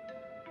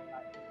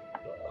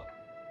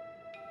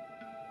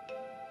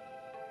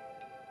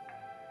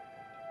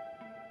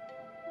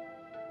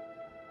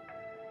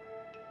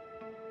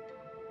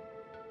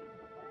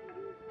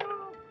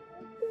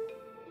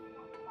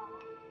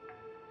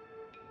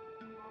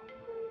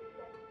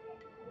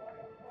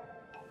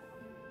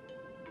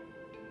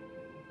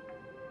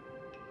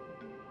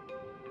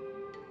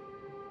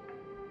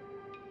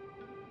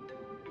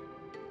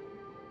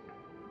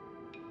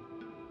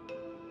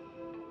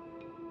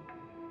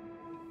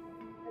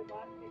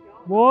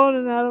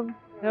 Morning, Adam.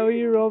 How are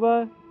you,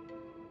 Robbo?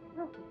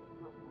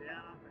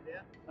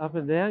 Up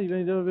and down. You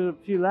been doing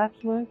a few laps,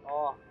 mate?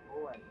 Oh,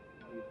 always.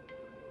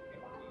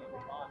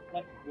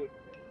 That's good.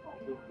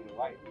 Good for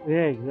the weight.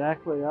 Yeah,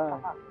 exactly.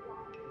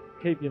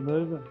 Keep you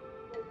moving.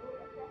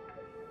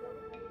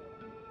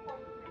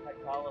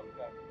 Like Carlos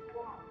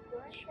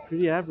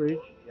Pretty average.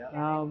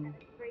 Yeah.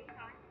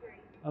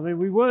 I mean,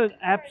 we weren't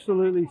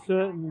absolutely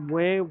certain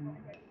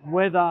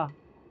whether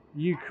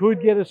you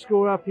could get a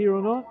score up here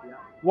or not. Yeah.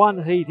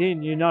 One heat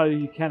in, you know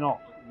you cannot.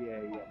 Yeah.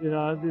 You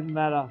know, it didn't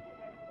matter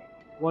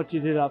what you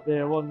did up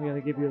there. It wasn't going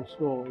to give you a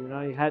score. You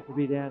know, you had to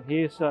be down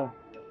here. So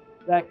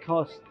that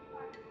cost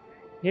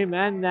him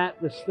and Nat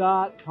the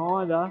start,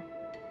 kind of.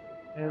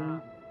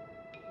 And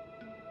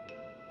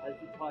As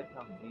the tide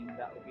comes in,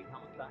 that will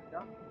become a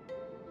factor.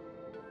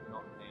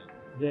 Not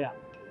now. Yeah.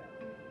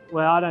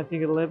 Well, I don't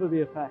think it'll ever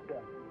be a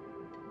factor.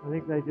 I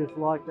think they just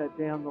like that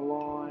down the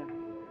line.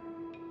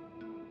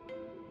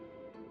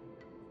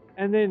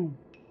 And then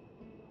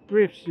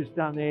Griff's just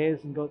done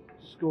airs and got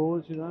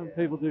scores, you know.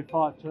 People do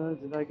 5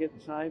 turns and they get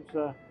the same,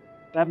 so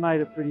that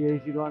made it pretty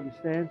easy to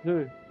understand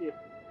too.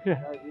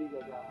 Yeah.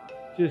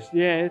 Just,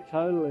 yeah,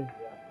 totally.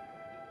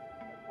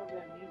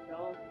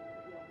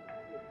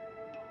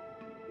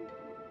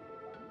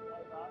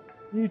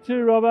 You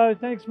too, Robbo.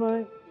 Thanks,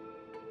 mate.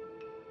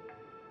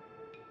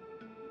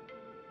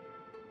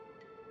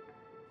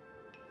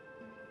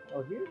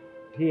 Oh, here?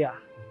 Here.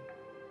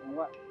 And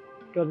what?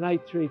 Got an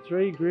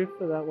 833 Griff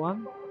for that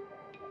one.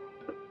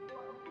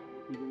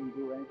 He didn't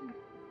do anything.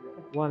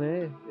 One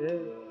air, yeah.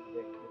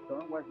 The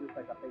turn was just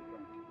like a fake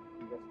turn.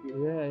 He just did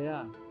it. Yeah,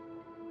 yeah.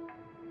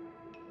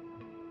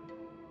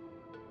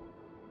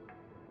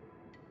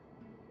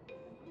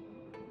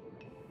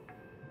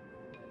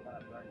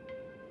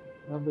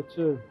 Number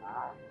 2.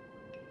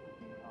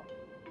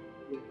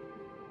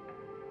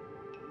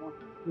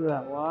 Through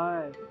that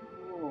way.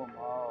 Oh,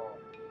 wow.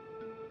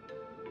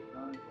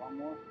 Turn, one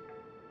more.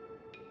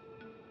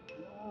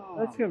 Oh.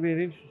 That's going to be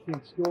an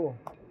interesting score.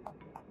 It's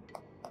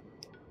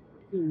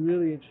going to be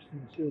really interesting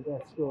to see what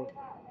that score.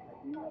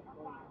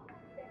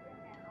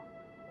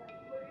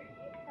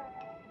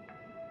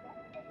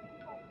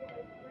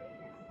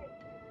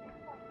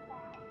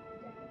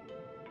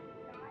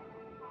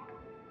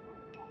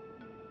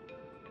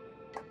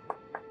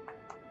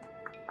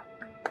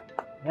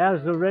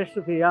 How's the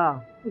recipe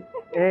are?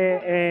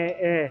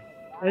 Air.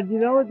 And you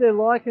know what they're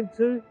liking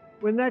too?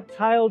 When that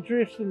tail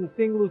drifts and the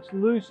thing looks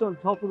loose on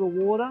top of the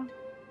water,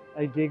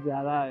 they dig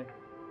that, eh?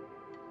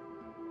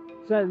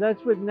 So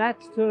that's what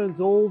Nat's turns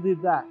all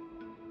did that.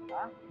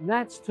 Huh?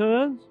 Nat's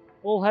turns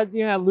all had,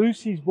 you know how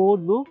loose his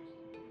board looked?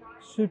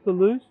 Super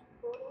loose.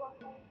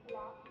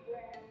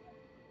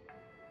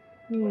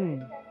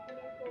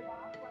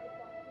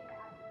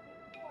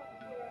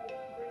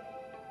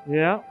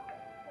 Yeah.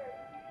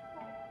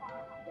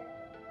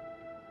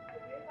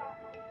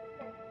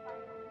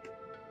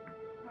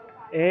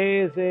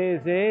 Airs,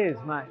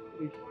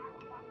 mate.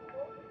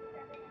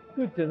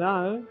 Good to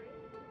know.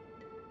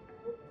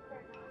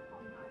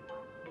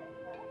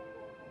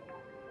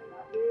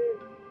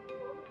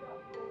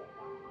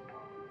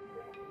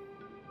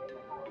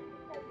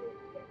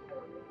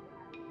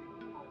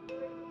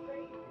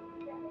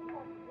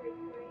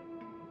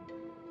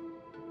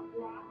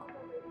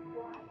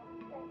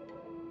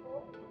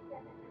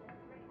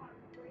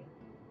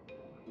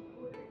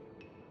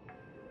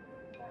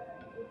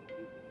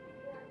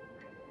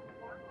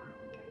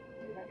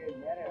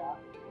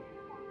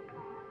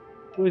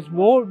 There's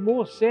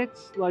more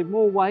sets, like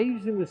more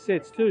waves in the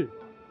sets too.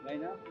 Right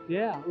now?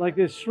 Yeah, like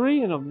there's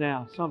 3 in them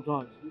now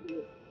sometimes.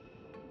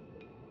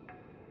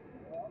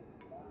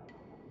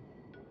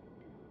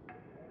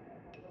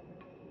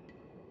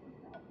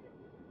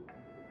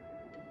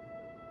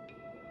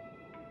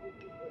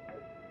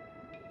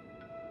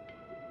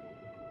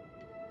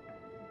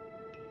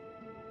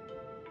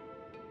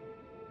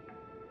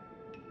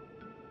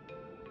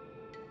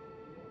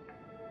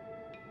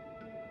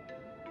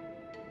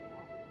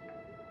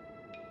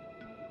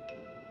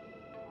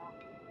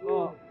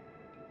 Oh.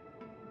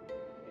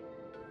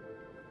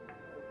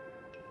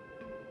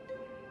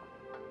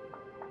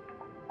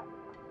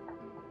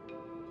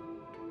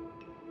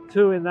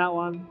 Two in that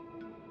one.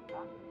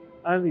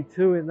 Only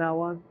 2 in that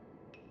one.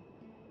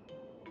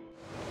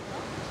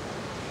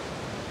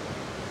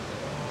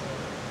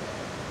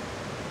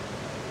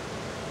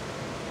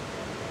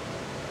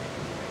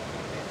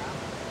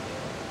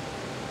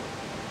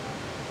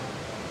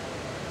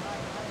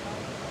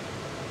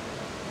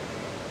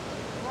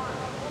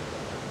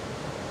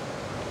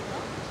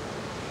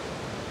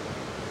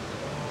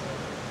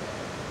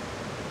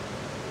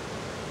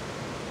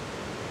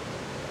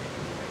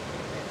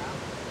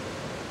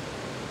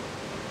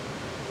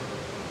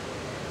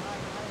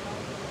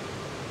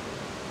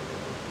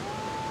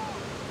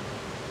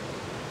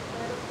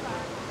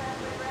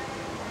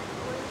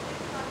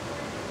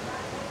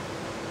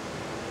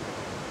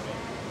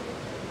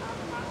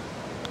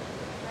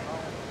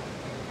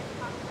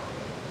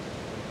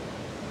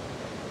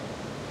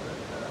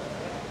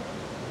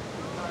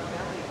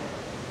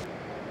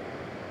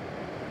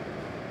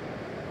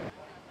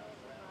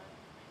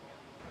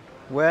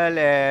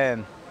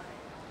 Well,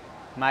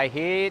 my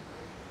heat,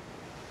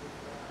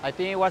 I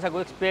think it was a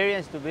good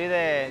experience to be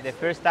the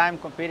first time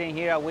competing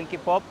here at Winki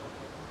Pop.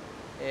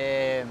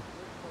 You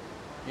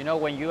know,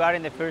 when you are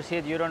in the first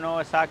heat, you don't know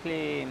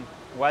exactly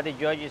what the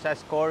judges are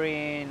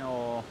scoring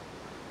or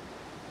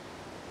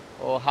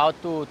how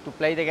to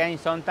play the game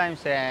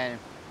sometimes. And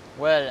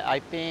well, I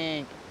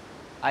think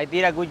I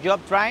did a good job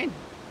trying,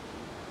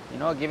 you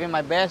know, giving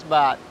my best,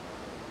 but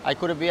I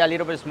could be a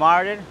little bit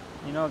smarter,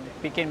 you know,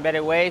 picking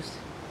better waves.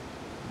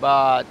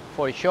 But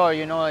for sure,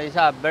 you know, it's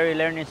a very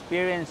learning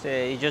experience.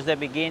 It's just the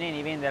beginning,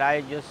 even that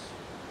I just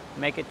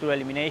make it to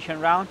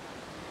elimination round.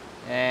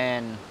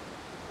 And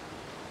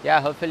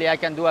yeah, hopefully I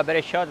can do a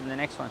better shot in the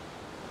next one.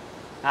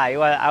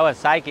 I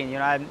was psyching, you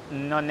know, I'm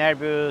not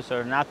nervous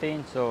or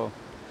nothing. So,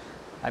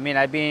 I mean,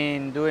 I've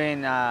been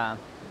doing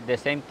the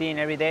same thing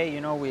every day,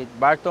 you know, with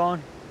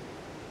Barton,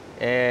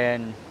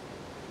 and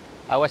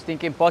I was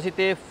thinking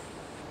positive.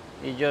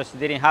 It just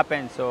didn't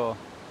happen. So,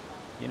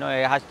 you know,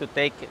 it has to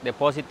take the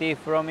positive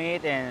from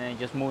it and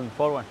just moving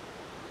forward.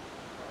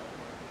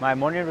 My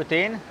morning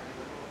routine.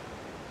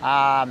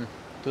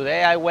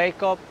 Today I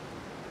wake up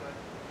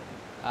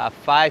at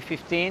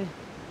 5:15,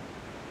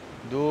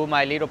 do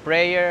my little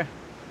prayer,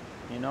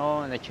 you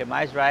know, the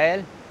Shema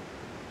Israel,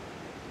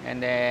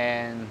 and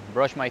then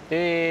brush my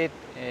teeth,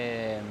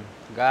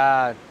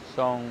 got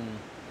some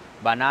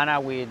banana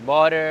with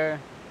butter,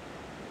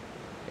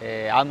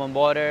 almond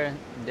butter,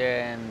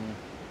 then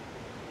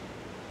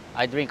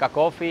I drink a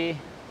coffee,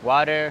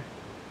 water,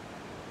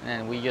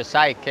 and we just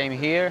came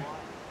here.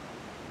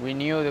 We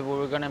knew that we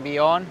were gonna be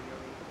on,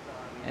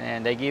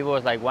 and they give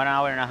us like 1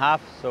 hour and a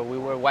half, so we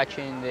were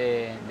watching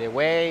the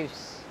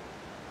waves.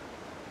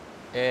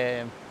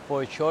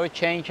 For sure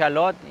changed a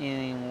lot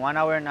in 1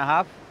 hour and a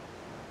half,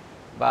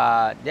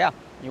 but yeah,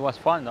 it was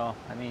fun though.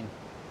 I mean,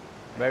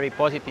 very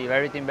positive,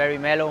 everything very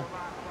mellow.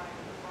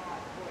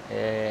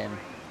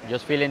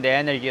 Just feeling the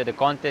energy of the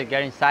contest,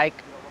 getting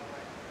psyched,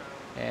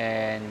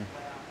 and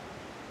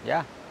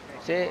yeah.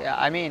 See,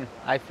 I mean,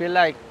 I feel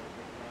like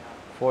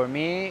for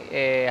me,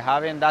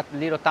 having that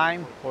little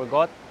time for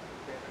God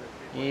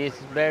is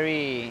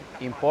very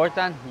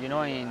important, you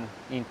know,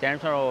 in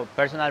terms of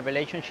personal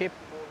relationship,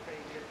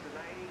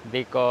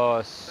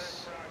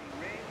 because,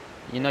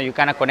 you know, you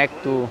kind of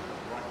connect to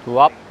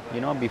up,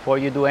 you know, before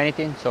you do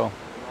anything. So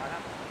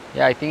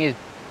yeah, I think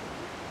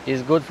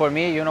it's good for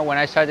me, you know, when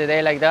I start the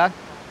day like that,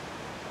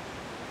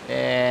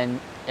 and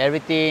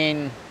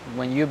everything,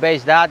 when you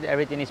base that,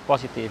 everything is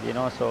positive, you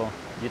know, so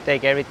you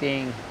take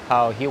everything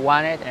how he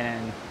wanted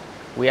and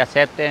we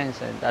accept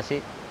it, and that's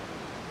it.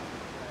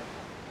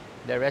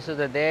 The rest of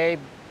the day,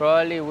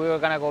 probably we were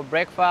gonna go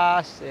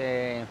breakfast,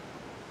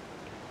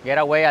 get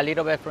away a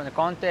little bit from the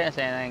contest,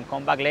 and then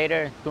come back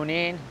later, tune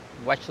in,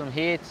 watch some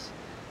hits,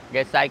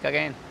 get psyched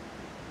again.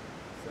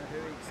 So who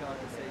are you excited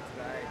to see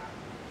today?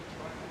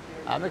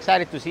 I'm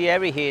excited to see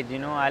every hit, you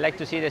know. I like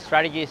to see the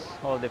strategies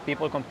of the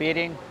people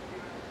competing,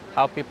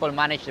 how people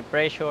manage the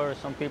pressure.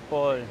 Some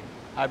people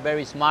are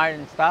very smart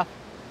and stuff.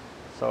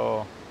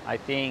 So I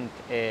think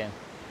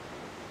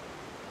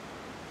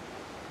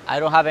I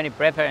don't have any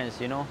preference,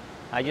 you know.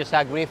 I just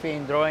saw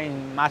Griffin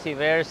drawing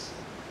massive airs,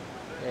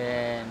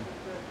 and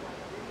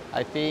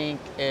I think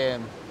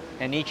in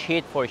each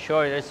hit for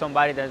sure there's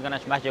somebody that's gonna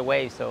smash the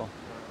wave. So.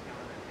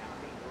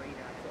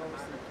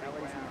 Obviously,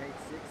 Kelly's in Heat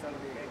 6, that'll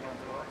be a good one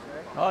to watch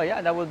there. Oh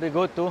yeah, that would be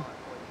good too.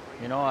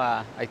 You know,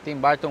 I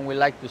think Barton will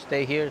like to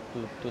stay here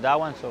to that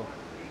one, so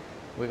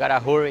we gotta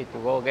hurry to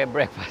go get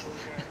breakfast.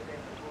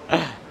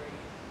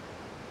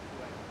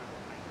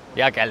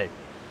 Yeah, Kelly.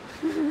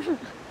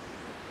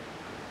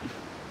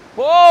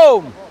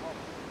 Boom!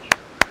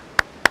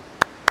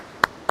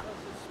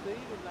 What's the speed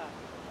of that?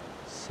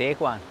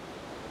 Sick one. Yeah,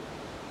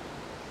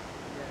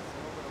 so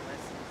what were the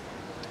lessons?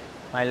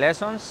 My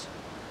lessons?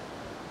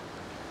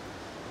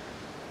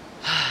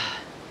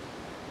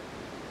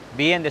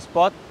 Be in the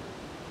spot.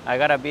 I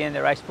gotta be in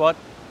the right spot.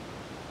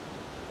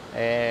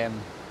 I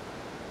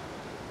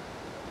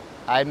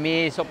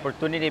missed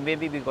opportunity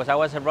maybe because I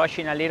was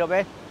rushing a little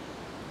bit.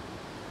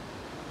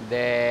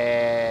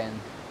 Then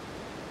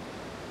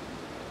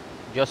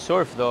just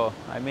surf though.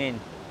 I mean,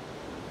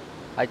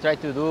 I try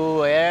to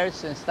do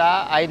airs and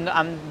stuff.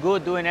 I'm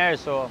good doing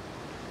airs, so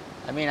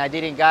I mean I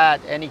didn't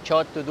got any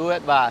shot to do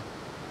it, but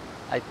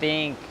I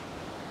think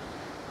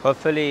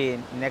hopefully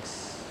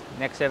next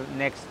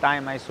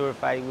time I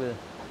surf I will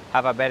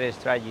have a better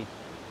strategy.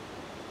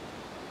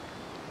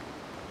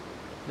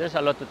 There's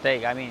a lot to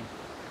take. I mean,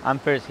 I'm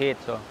first hit,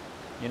 so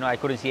you know I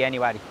couldn't see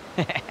anybody.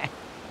 Have you got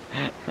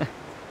a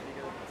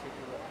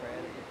particular prayer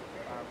that you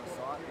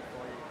recite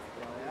before you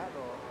go out,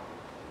 or?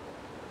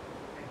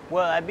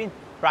 Well, I've been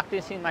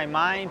practicing my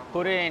mind,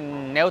 put it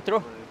in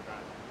neutral,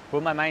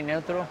 put my mind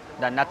neutral,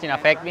 that nothing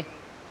affect me,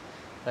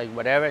 like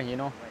whatever, you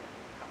know,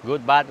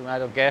 good, bad, I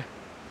don't care.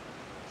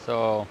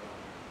 So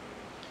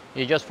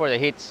it's just for the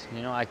hits,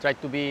 you know. I try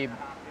to be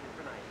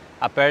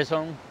a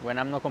person when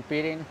I'm not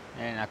competing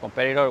and a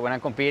competitor when I'm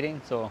competing.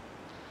 So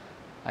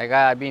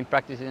I've been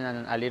practicing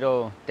a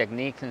little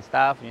techniques and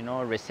stuff, you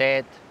know,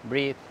 reset,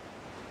 breathe,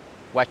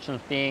 watch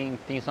something,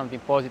 think something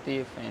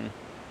positive, and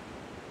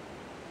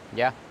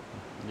yeah,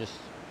 just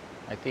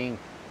I think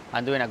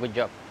I'm doing a good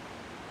job.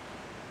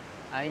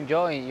 I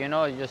enjoy, you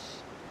know,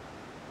 just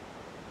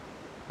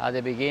at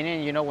the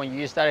beginning, you know, when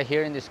you start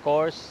hearing the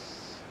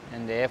scores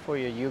and the effort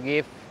you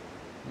give,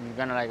 you're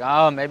gonna like,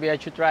 oh, maybe I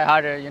should try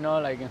harder, you know,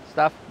 like and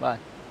stuff. But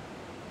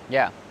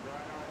yeah,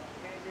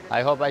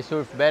 I hope I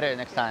surf better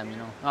next time, you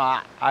know. No,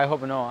 I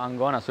hope no, I'm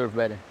gonna surf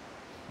better.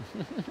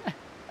 I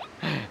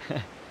think if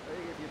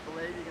you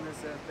believe you're going to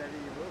surf better,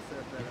 you will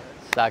surf better.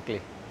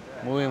 Exactly.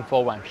 Moving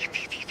forward.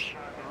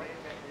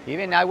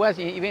 Even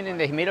in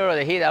the middle of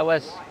the heat, I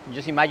was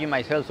just imagining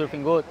myself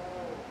surfing good,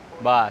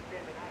 but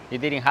it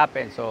didn't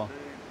happen, so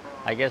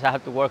I guess I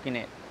have to work in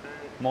it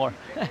more.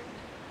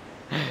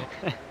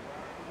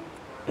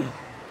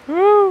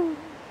 Woo!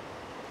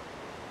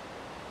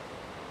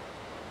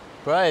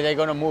 Probably they're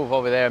gonna move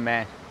over there,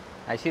 man.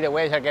 I see the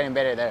waves are getting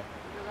better there.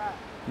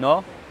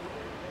 No?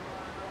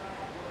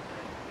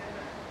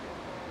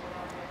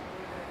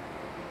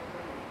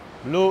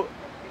 Blue.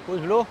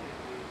 Who's blue?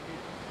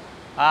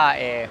 Ah,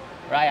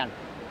 Ryan.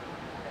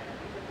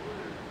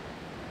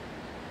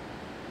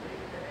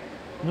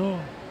 No.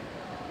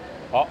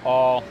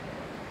 Uh-oh.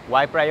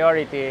 White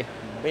priority.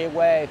 Big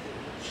wave.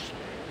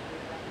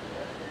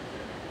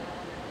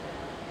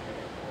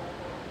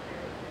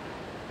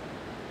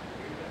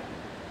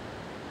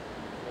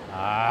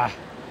 Ah,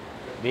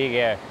 big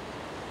air.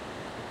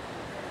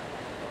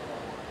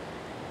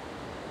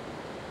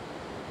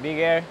 Big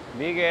air,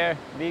 big air,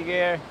 big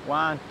air.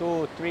 1,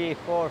 2, 3,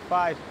 4,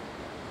 5.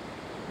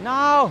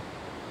 No!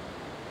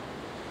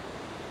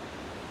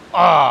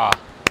 Ah!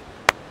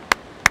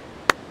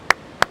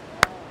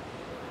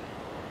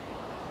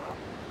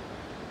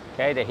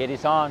 Okay, the hit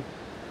is on.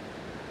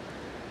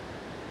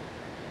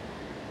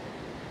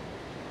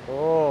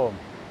 Oh.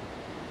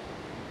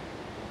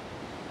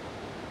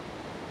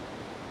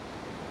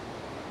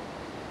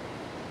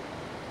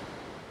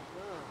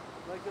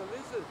 Like a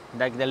lizard.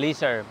 Like the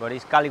lizard, but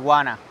it's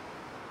caliguana.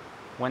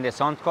 When the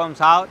sun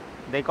comes out,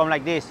 they come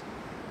like this.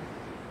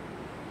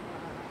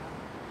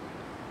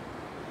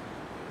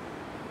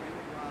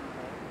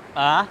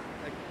 Like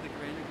The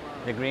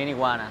the green iguana. green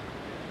iguana.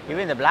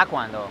 Even the black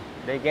one though,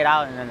 they get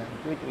out and then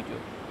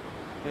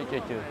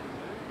choo.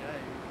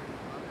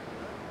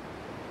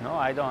 No,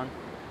 I don't.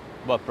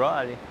 But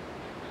probably.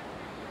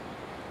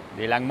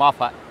 They like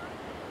Moffat.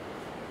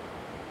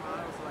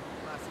 That was like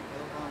a classic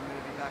Elvon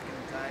movie back in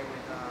the day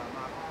with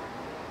Mark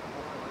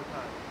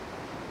Lupo.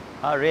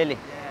 Oh, really?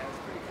 Yeah, it was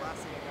pretty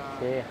classic.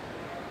 Yeah.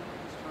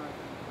 Just trying to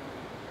think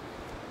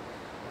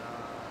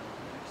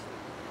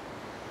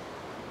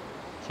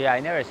See, I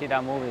never see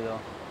that movie though.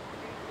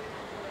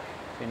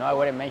 So, you know, I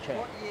wouldn't mention it.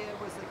 what year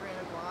was the Green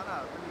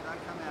Iguana? When did that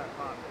come out,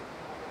 Pop?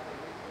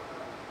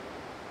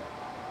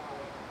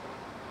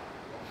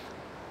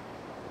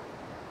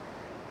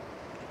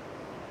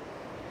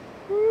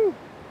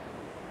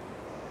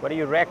 What do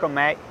you reckon,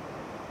 mate?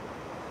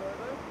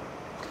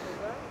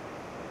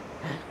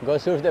 Go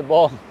surf the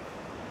ball.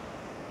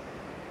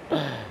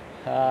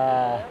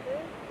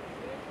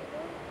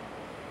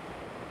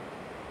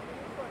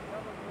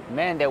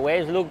 Man, the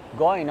waves look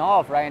going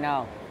off right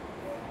now.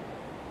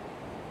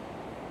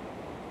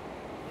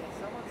 Yeah,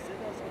 someone said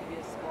there was going to be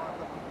a spot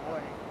looking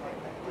boy.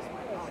 This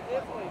might not It's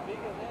definitely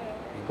bigger there.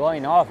 It's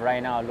going off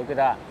right now. Look at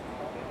that.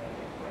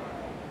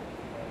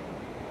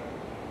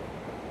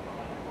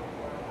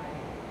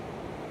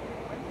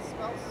 When you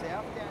smell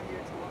south down here,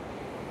 it's a lot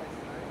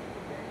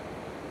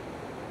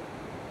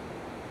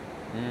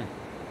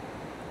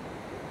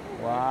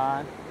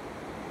One. bigger.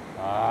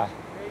 Ah.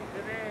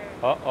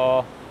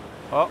 Uh-oh.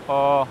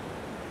 Uh-oh.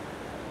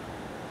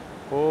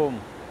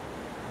 Boom.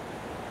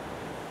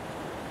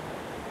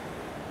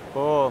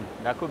 Boom.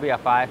 That could be a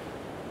 5.